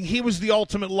realizing he was the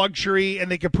ultimate luxury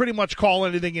and they could pretty much call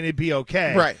anything and it'd be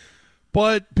okay. Right.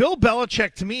 But Bill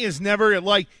Belichick, to me, is never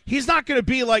like, he's not going to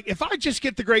be like, if I just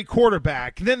get the great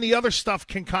quarterback, then the other stuff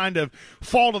can kind of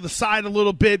fall to the side a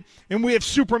little bit, and we have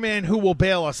Superman who will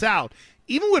bail us out.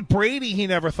 Even with Brady, he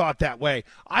never thought that way.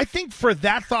 I think for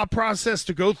that thought process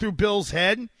to go through Bill's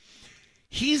head,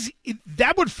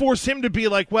 that would force him to be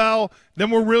like, well, then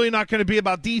we're really not going to be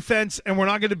about defense, and we're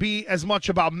not going to be as much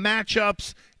about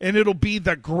matchups, and it'll be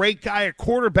the great guy at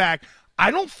quarterback. I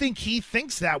don't think he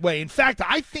thinks that way. In fact,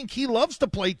 I think he loves to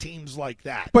play teams like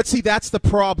that. But see, that's the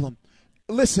problem.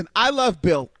 Listen, I love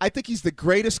Bill. I think he's the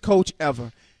greatest coach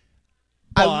ever.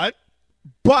 But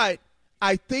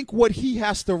I think what he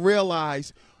has to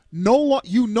realize,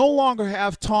 you no longer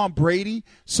have Tom Brady.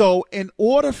 So in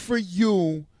order for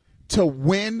you to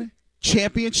win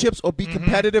championships or be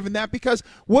competitive in that, because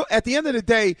at the end of the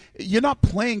day, you're not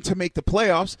playing to make the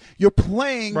playoffs. You're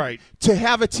playing to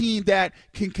have a team that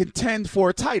can contend for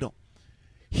a title.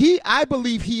 I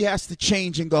believe he has to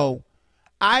change and go,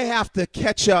 I have to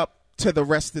catch up to the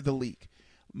rest of the league.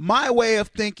 My way of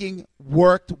thinking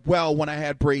worked well when I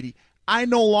had Brady. I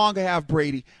no longer have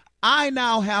Brady. I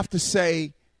now have to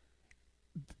say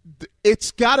it's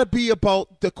got to be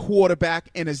about the quarterback,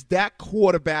 and is that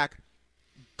quarterback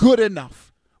good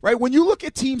enough, right? When you look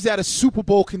at teams that are Super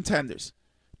Bowl contenders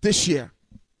this year,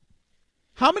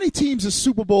 how many teams are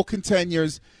Super Bowl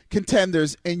contenders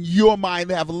in your mind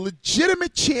that have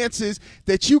legitimate chances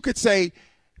that you could say,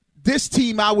 this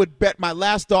team, I would bet my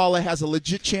last dollar, has a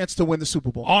legit chance to win the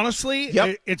Super Bowl? Honestly,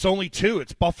 it's only 2.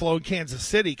 It's Buffalo and Kansas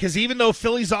City. Because even though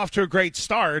Philly's off to a great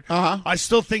start, I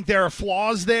still think there are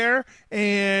flaws there.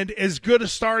 And as good a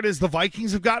start as the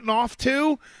Vikings have gotten off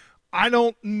to, I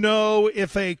don't know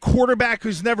if a quarterback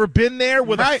who's never been there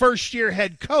with a first-year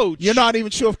head coach. You're not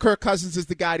even sure if Kirk Cousins is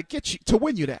the guy to get you to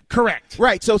win you that. Correct.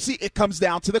 Right. So, see, it comes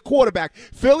down to the quarterback.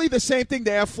 Philly, the same thing.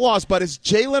 They have flaws, but is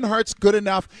Jalen Hurts good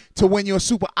enough to win you a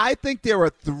Super Bowl? I think there are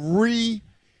 3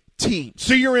 teams.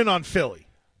 So you're in on Philly?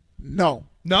 No.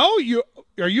 No?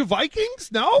 Are you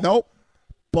Vikings? No? Nope.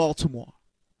 Baltimore.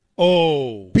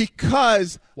 Oh.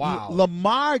 Because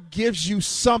Lamar gives you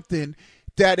something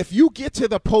that if you get to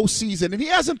the postseason, and he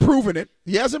hasn't proven it.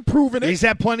 He's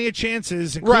had plenty of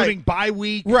chances, including bye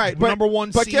week, number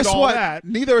one but seed, guess all what? that.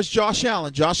 Neither is Josh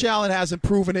Allen. Josh Allen hasn't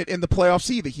proven it in the playoffs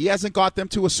either. He hasn't got them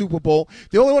to a Super Bowl.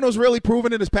 The only one who's really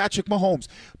proven it is Patrick Mahomes.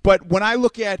 But when I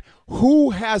look at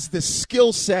who has the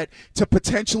skill set to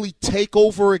potentially take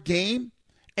over a game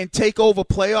and take over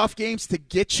playoff games to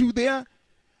get you there,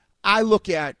 I look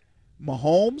at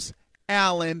Mahomes,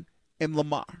 Allen, and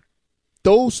Lamar.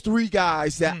 Those 3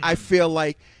 guys that I feel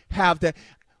like have that.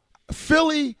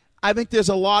 Philly, I think there's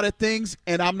a lot of things,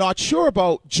 and I'm not sure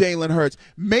about Jalen Hurts.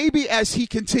 Maybe as he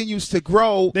continues to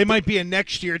grow. They might be a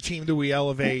next-year team that we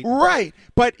elevate. Right.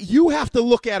 But you have to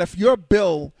look at, if you're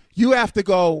Bill, you have to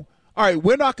go, all right,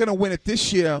 we're not going to win it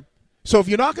this year. So if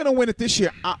you're not going to win it this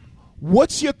year,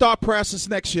 what's your thought process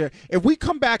next year? If we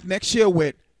come back next year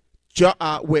with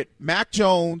Mac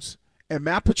Jones and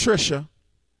Matt Patricia,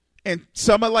 and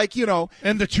some are like,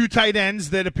 and the 2 tight ends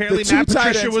that apparently Matt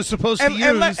Patricia was supposed to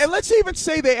use. And let's even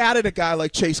say they added a guy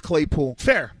like Chase Claypool.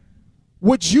 Fair.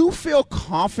 Would you feel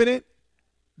confident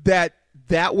that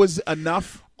that was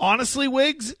enough? Honestly,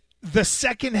 Wiggs, the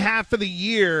second half of the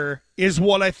year is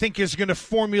what I think is going to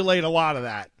formulate a lot of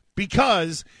that.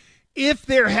 Because if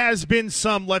there has been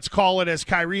some, let's call it, as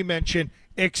Kyrie mentioned,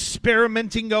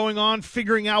 experimenting going on,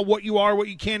 figuring out what you are, what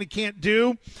you can and can't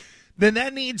do, then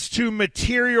that needs to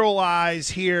materialize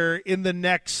here in the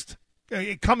next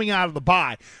coming out of the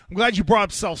bye. I'm glad you brought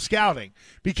up self-scouting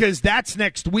because that's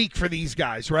next week for these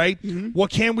guys, right? Mm-hmm.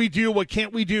 What can we do? What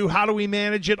can't we do? How do we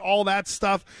manage it? All that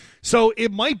stuff. So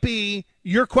it might be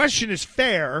your question is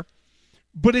fair,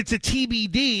 but it's a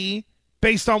TBD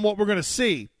based on what we're going to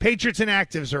see. Patriots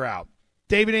inactives are out.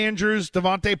 David Andrews,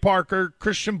 Devontae Parker,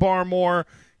 Christian Barmore,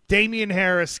 Damian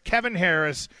Harris, Kevin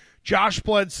Harris, Josh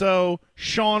Bledsoe,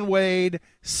 Sean Wade,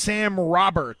 Sam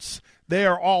Roberts. They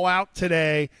are all out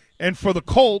today. And for the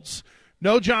Colts,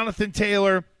 no Jonathan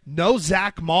Taylor, no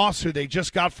Zach Moss, who they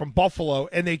just got from Buffalo,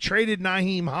 and they traded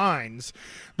Nyheim Hines.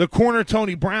 The corner,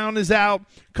 Tony Brown, is out.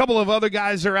 A couple of other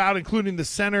guys are out, including the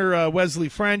center, Wesley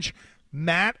French.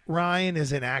 Matt Ryan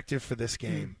is inactive for this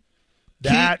game.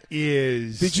 That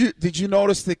is. Did you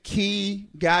notice the key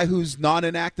guy who's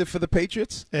non-inactive for the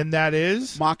Patriots? And that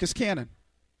is? Marcus Cannon.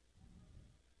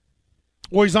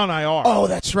 Well, he's on IR. Oh,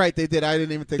 that's right. They did. I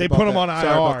didn't even think they about put him that.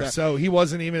 on IR, so he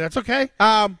wasn't even. That's okay.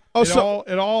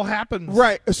 It all happens.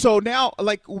 Right. So now,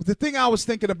 like, the thing I was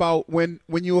thinking about when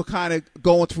you were kind of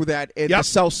going through that in the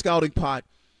self-scouting part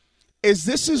is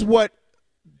this is what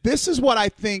I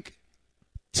think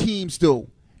teams do.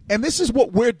 And this is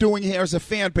what we're doing here as a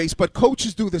fan base, but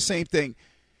coaches do the same thing.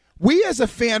 We as a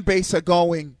fan base are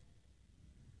going,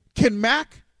 can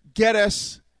Mac get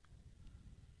us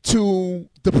to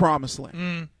the promised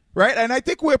land? Right? And I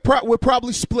think we're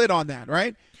probably split on that,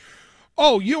 right?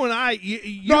 Oh, you and I.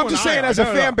 I'm just saying as a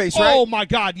fan base, right? Oh, my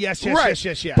God. Yes.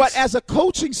 But as a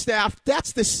coaching staff,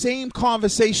 that's the same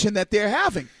conversation that they're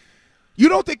having. You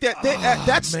don't think that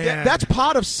that's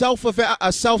part of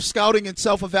self-scouting and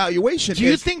self-evaluation? Do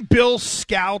you think Bill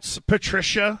scouts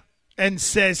Patricia and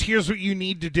says, here's what you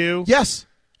need to do? Yes.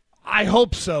 I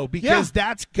hope so, because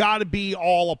that's got to be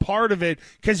all a part of it.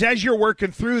 Because as you're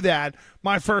working through that,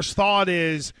 my first thought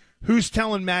is, who's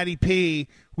telling Matty P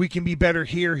we can be better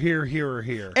here, or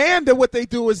here? And what they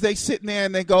do is they sit in there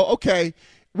and they go, okay.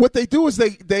 What they do is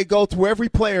they go through every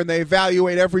player and they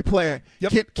evaluate every player.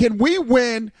 Yep. Can we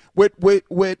win with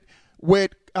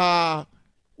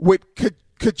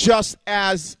just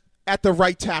as at the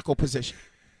right tackle position?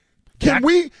 That's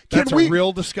a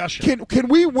real discussion. Can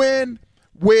we win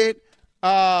with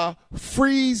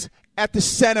Freeze at the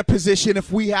center position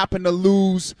if we happen to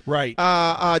lose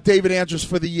David Andrews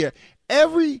for the year?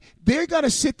 They're going to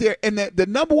sit there and the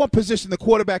number one position, the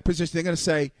quarterback position, they're going to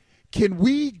say, can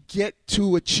we get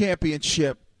to a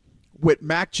championship with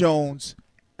Mac Jones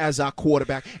as our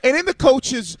quarterback? And in the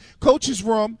coach's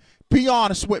room, be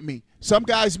honest with me. Some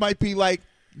guys might be like,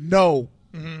 no.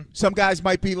 Mm-hmm. Some guys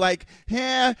might be like,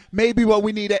 maybe what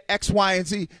we need at X, Y, and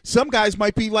Z. Some guys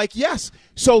might be like, yes.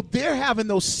 So they're having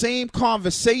those same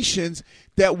conversations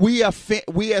that we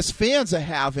as fans are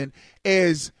having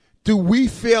is, do we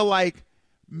feel like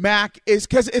Mac is –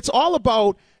 because it's all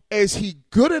about, is he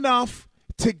good enough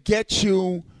to get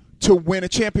you to win a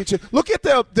championship. Look at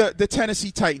the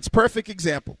Tennessee Titans. Perfect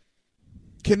example.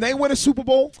 Can they win a Super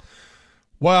Bowl?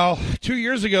 Well, 2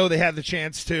 years ago they had the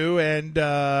chance to, and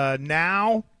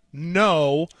now,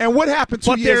 no. And what happened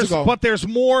 2 years ago? But there's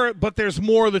more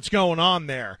that's going on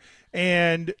there.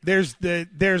 And there's big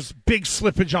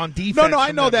slippage on defense. No,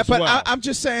 I know that, but well. I'm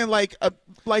just saying, like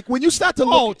when you start to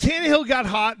look. Oh, Tannehill got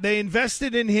hot. They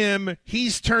invested in him.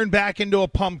 He's turned back into a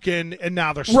pumpkin, and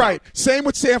now they're stuck. Right. Same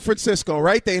with San Francisco,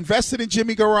 right? They invested in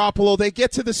Jimmy Garoppolo. They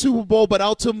get to the Super Bowl, but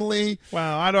ultimately.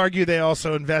 Well, I'd argue they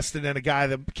also invested in a guy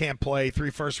that can't play 3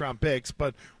 first-round picks,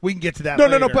 but we can get to that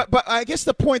later. No. But I guess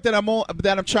the point that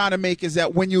I'm trying to make is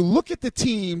that when you look at the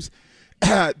teams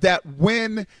that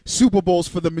win Super Bowls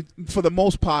for the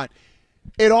most part,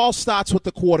 it all starts with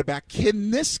the quarterback. Can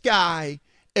this guy,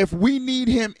 if we need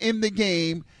him in the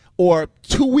game, or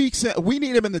 2 weeks, we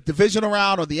need him in the divisional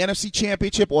round or the NFC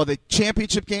Championship or the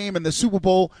championship game and the Super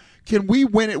Bowl, can we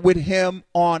win it with him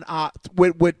on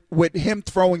with him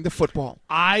throwing the football?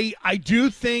 I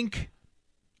do think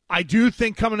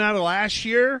coming out of last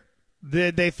year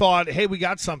that they thought, hey, we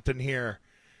got something here,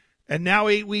 and now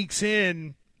 8 weeks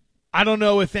in, I don't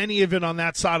know if any of it on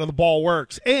that side of the ball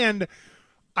works. And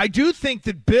I do think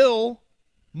that Bill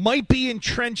might be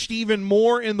entrenched even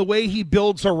more in the way he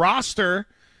builds a roster,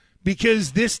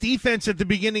 because this defense at the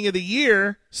beginning of the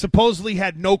year supposedly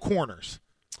had no corners.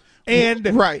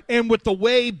 And right. And with the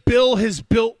way Bill has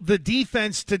built the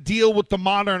defense to deal with the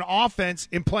modern offense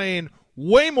in playing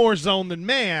way more zone than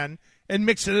man and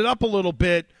mixing it up a little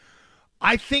bit,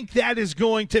 I think that is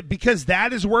going to, because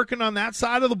that is working on that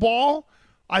side of the ball,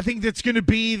 I think that's going to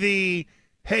be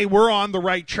hey, we're on the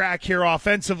right track here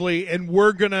offensively, and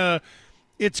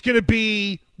it's going to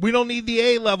be, we don't need the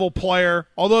A-level player,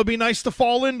 although it'd be nice to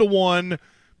fall into one,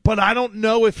 but I don't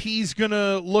know if he's going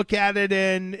to look at it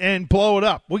and blow it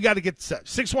up. We got to get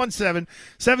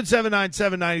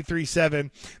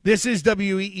 617-779-7937. This is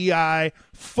WEEI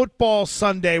Football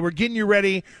Sunday. We're getting you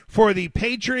ready for the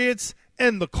Patriots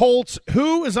and the Colts.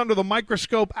 Who is under the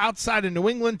microscope outside of New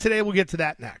England today? We'll get to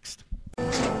that next.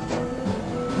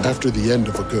 After the end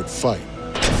of a good fight,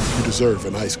 you deserve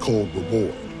an ice-cold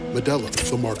reward. Modelo is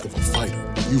the mark of a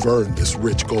fighter. You've earned this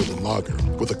rich golden lager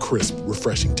with a crisp,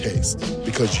 refreshing taste.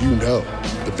 Because you know,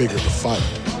 the bigger the fight,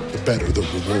 the better the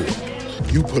reward.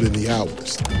 You put in the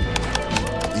hours,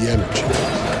 the energy,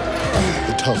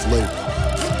 the tough labor.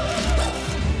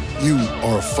 You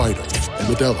are a fighter,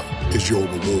 and Modelo is your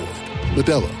reward.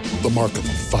 Modelo, the mark of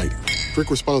a fighter. Drink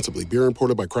responsibly. Beer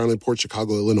imported by Crown Imports,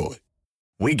 Chicago, Illinois.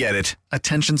 We get it.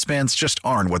 Attention spans just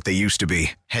aren't what they used to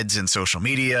be. Heads in social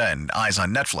media and eyes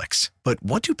on Netflix. But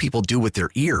what do people do with their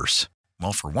ears?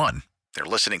 Well, for one, they're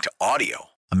listening to audio.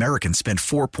 Americans spend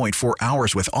 4.4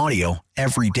 hours with audio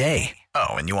every day. Oh,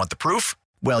 and you want the proof?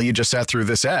 Well, you just sat through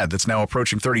this ad that's now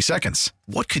approaching 30 seconds.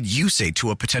 What could you say to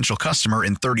a potential customer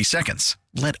in 30 seconds?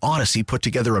 Let Odyssey put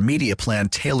together a media plan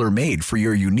tailor-made for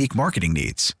your unique marketing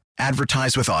needs.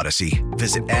 Advertise with Odyssey.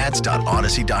 Visit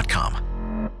ads.odyssey.com.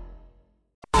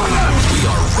 We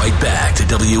are right back to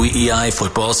WEEI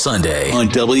Football Sunday on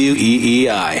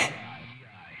WEEI.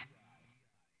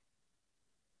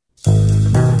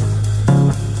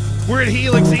 We're at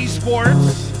Helix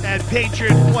Esports at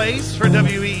Patriot Place for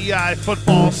WEEI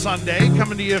Football Sunday,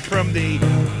 coming to you from the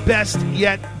Best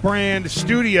Yet brand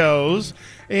studios.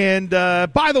 And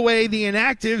by the way, the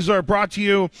Inactives are brought to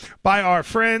you by our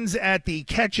friends at the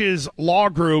Catches Law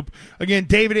Group. Again,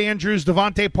 David Andrews,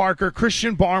 Devontae Parker,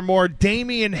 Christian Barmore,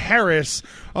 Damian Harris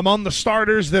among the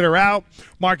starters that are out.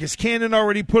 Marcus Cannon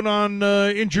already put on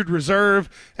injured reserve.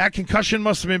 That concussion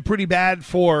must have been pretty bad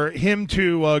for him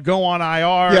to go on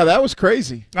IR. Yeah, that was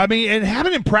crazy. I mean, and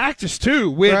having him practice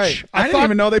too, which right. I didn't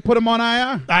even know they put him on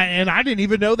IR. And I didn't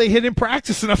even know they hit him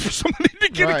practice enough for somebody to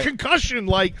get a concussion.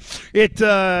 Like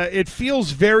it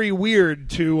feels very weird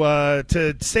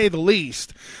to say the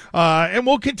least. And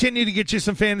we'll continue to get you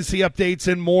some fantasy updates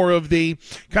and more of the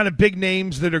kind of big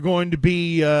names that are going to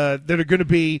be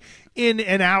in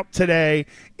and out today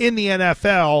in the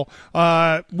NFL.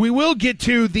 We will get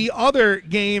to the other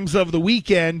games of the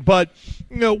weekend, but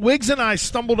Wiggs and I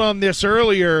stumbled on this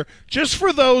earlier. Just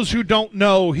for those who don't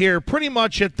know here, pretty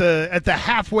much at the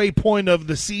halfway point of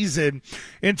the season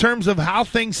in terms of how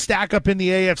things stack up in the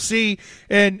AFC,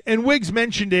 and Wiggs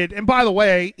mentioned it. And by the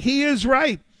way, he is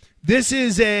right. This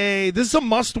is a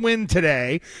must-win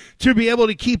today to be able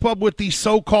to keep up with the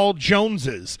so-called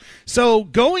Joneses. So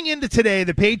going into today,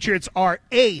 the Patriots are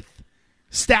 8th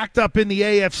stacked up in the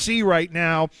AFC right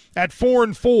now at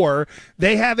 4-4.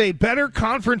 They have a better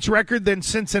conference record than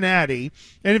Cincinnati.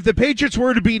 And if the Patriots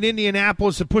were to beat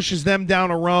Indianapolis, it pushes them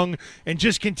down a rung and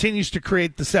just continues to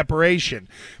create the separation.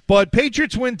 But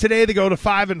Patriots win today, they go to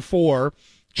 5-4.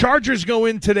 Chargers go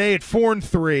in today at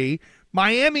 4-3.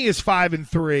 Miami is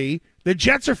 5-3. The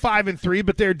Jets are 5-3,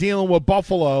 but they're dealing with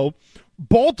Buffalo.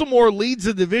 Baltimore leads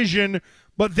the division,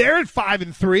 but they're at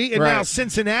 5-3, and now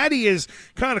Cincinnati is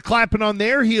kind of clapping on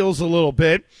their heels a little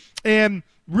bit. And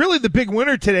really the big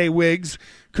winner today, Wiggs,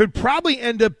 could probably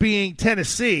end up being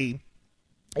Tennessee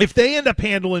if they end up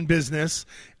handling business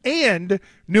and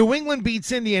New England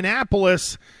beats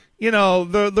Indianapolis. You know,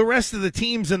 the rest of the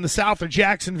teams in the South are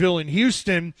Jacksonville and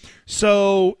Houston.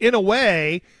 So in a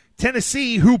way,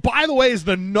 Tennessee, who, by the way, is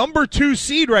the number 2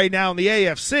 seed right now in the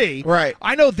AFC. Right.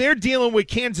 I know they're dealing with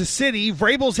Kansas City.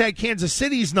 Vrabel's had Kansas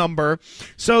City's number.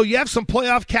 So you have some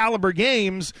playoff caliber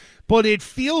games, but it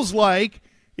feels like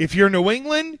if you're New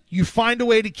England, you find a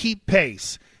way to keep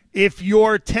pace. If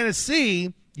you're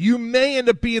Tennessee, you may end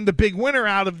up being the big winner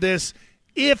out of this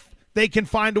if they can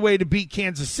find a way to beat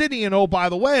Kansas City. And, oh, by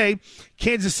the way,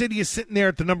 Kansas City is sitting there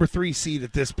at the number 3 seed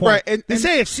at this point. Right. This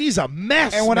AFC is a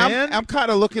mess, and when man. I'm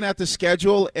kind of looking at the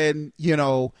schedule, and, you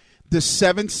know, the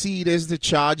 7th seed is the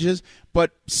Chargers,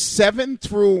 but 7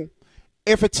 through –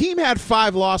 if a team had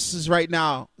 5 losses right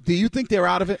now, do you think they're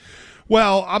out of it?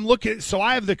 Well, I'm looking. So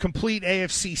I have the complete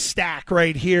AFC stack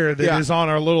right here that is on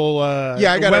our little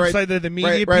I got website it of the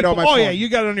media right on my phone. yeah, you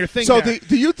got it on your thing. So now.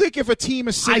 do you think if a team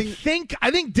is sitting? I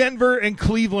think Denver and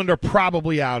Cleveland are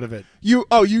probably out of it. You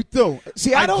do.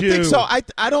 See, I don't think so.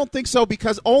 I don't think so,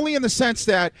 because only in the sense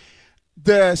that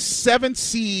the 7th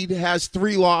seed has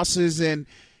 3 losses, and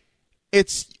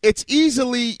it's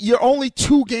easily you're only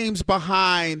 2 games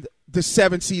behind the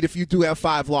 7th seed if you do have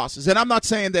 5 losses. And I'm not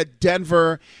saying that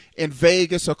Denver and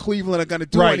Vegas or Cleveland are going to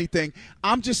do anything.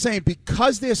 I'm just saying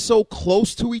because they're so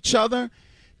close to each other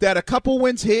that a couple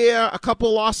wins here, a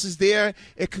couple losses there,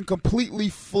 it can completely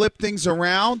flip things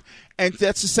around. And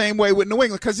that's the same way with New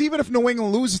England. Because even if New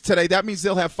England loses today, that means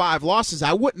they'll have 5 losses.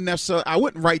 I wouldn't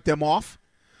write them off.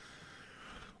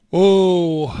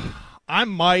 Oh, I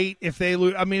might if they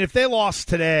lose. I mean, if they lost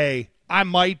today, I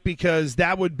might, because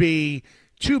that would be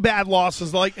 2 bad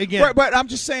losses. Like, again, right, but I'm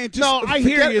just saying. I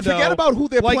hear you. Though. Forget about who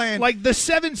they're playing. Like the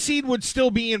 7th seed would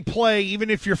still be in play, even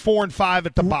if you're 4-5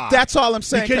 at the bye. That's all I'm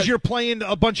saying. Because you're playing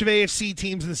a bunch of AFC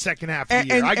teams in the second half of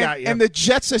the year. I got you. And the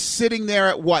Jets are sitting there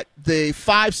at what, the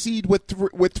 5 seed with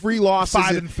 3 losses,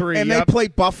 5-3, and they play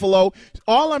Buffalo.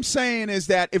 All I'm saying is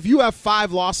that if you have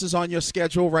 5 losses on your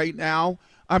schedule right now,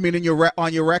 I mean,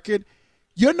 on your record,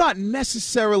 you're not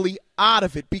necessarily out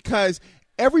of it, because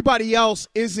everybody else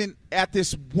isn't at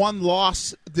this one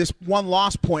loss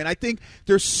point. I think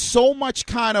there's so much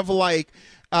kind of like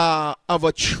of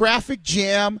a traffic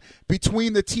jam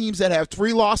between the teams that have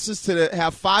 3 losses to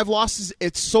have 5 losses.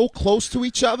 It's so close to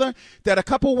each other that a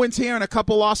couple wins here and a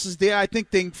couple losses there, I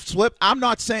think they flip. I'm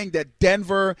not saying that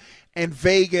Denver and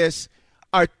Vegas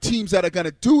are teams that are going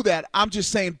to do that. I'm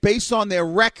just saying based on their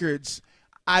records,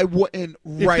 I wouldn't.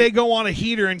 If they go on a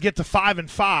heater and get to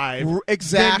 5-5,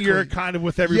 exactly, then you're kind of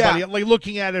with everybody, like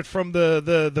looking at it from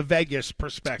the Vegas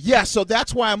perspective. Yeah, so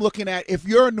that's why I'm looking at, if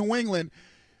you're in New England,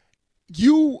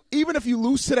 even if you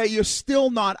lose today, you're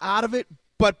still not out of it.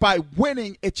 But by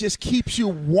winning, it just keeps you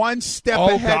one step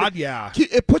ahead. Oh, God, yeah.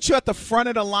 It puts you at the front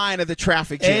of the line of the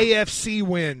traffic jam. AFC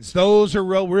wins. Those are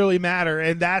really matter,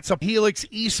 and that's a Helix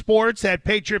Esports at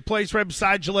Patriot Place right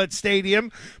beside Gillette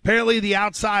Stadium. Apparently, the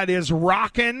outside is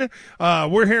rocking.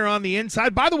 We're here on the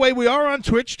inside. By the way, we are on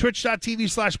Twitch,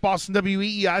 twitch.tv/Boston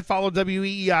WEEI. Follow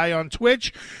WEEI on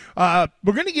Twitch. We're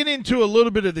going to get into a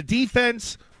little bit of the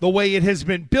defense, the way it has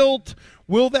been built.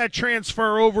 Will that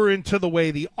transfer over into the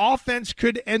way the offense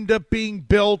could end up being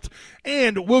built?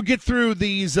 And we'll get through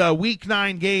these Week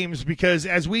 9 games, because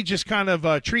as we just kind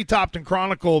of tree-topped and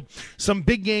chronicled some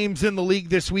big games in the league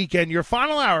this weekend, your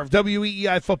final hour of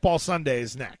WEEI Football Sunday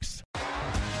is next.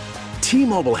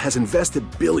 T-Mobile has invested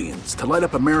billions to light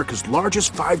up America's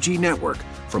largest 5G network,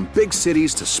 from big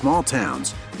cities to small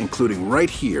towns, including right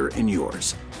here in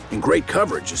yours. And great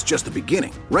coverage is just the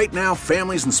beginning. Right now,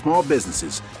 families and small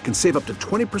businesses can save up to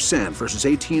 20% versus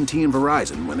AT&T and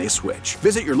Verizon when they switch.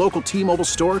 Visit your local T-Mobile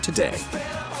store today.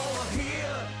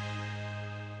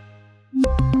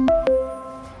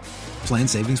 Plan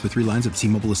savings with 3 lines of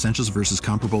T-Mobile Essentials versus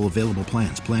comparable available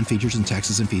plans. Plan features and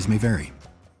taxes and fees may vary.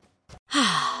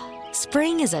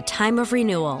 Spring is a time of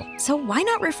renewal, so why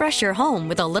not refresh your home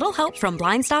with a little help from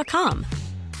Blinds.com?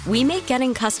 We make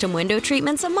getting custom window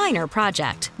treatments a minor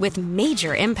project with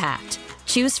major impact.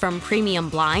 Choose from premium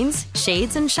blinds,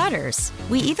 shades, and shutters.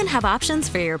 We even have options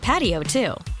for your patio,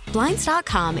 too.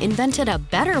 Blinds.com invented a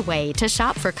better way to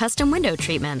shop for custom window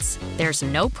treatments. There's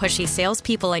no pushy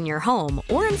salespeople in your home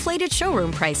or inflated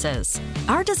showroom prices.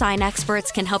 Our design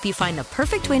experts can help you find the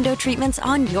perfect window treatments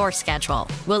on your schedule.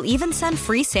 We'll even send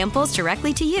free samples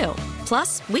directly to you.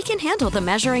 Plus, we can handle the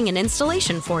measuring and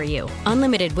installation for you.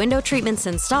 Unlimited window treatments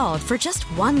installed for just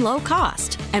one low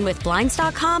cost. And with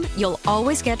Blinds.com, you'll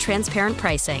always get transparent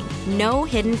pricing. No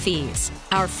hidden fees.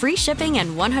 Our free shipping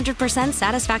and 100%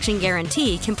 satisfaction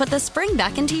guarantee can put the spring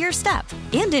back into your step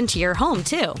and into your home,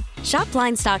 too. Shop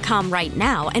Blinds.com right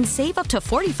now and save up to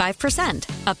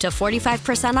 45%. Up to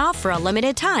 45% off for a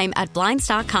limited time at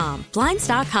Blinds.com.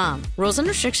 Blinds.com. Rules and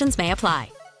restrictions may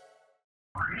apply.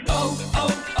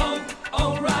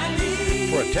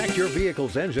 Protect your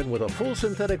vehicle's engine with a full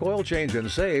synthetic oil change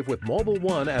and save with Mobil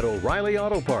 1 at O'Reilly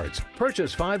Auto Parts.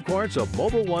 Purchase 5 quarts of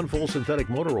Mobil 1 full synthetic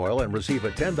motor oil and receive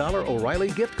a $10 O'Reilly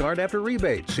gift card after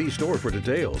rebate. See store for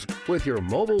details. With your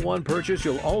Mobil 1 purchase,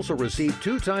 you'll also receive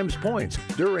 2 times points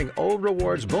during Old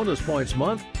Rewards Bonus Points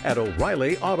Month at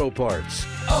O'Reilly Auto Parts.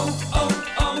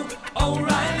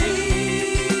 O'Reilly.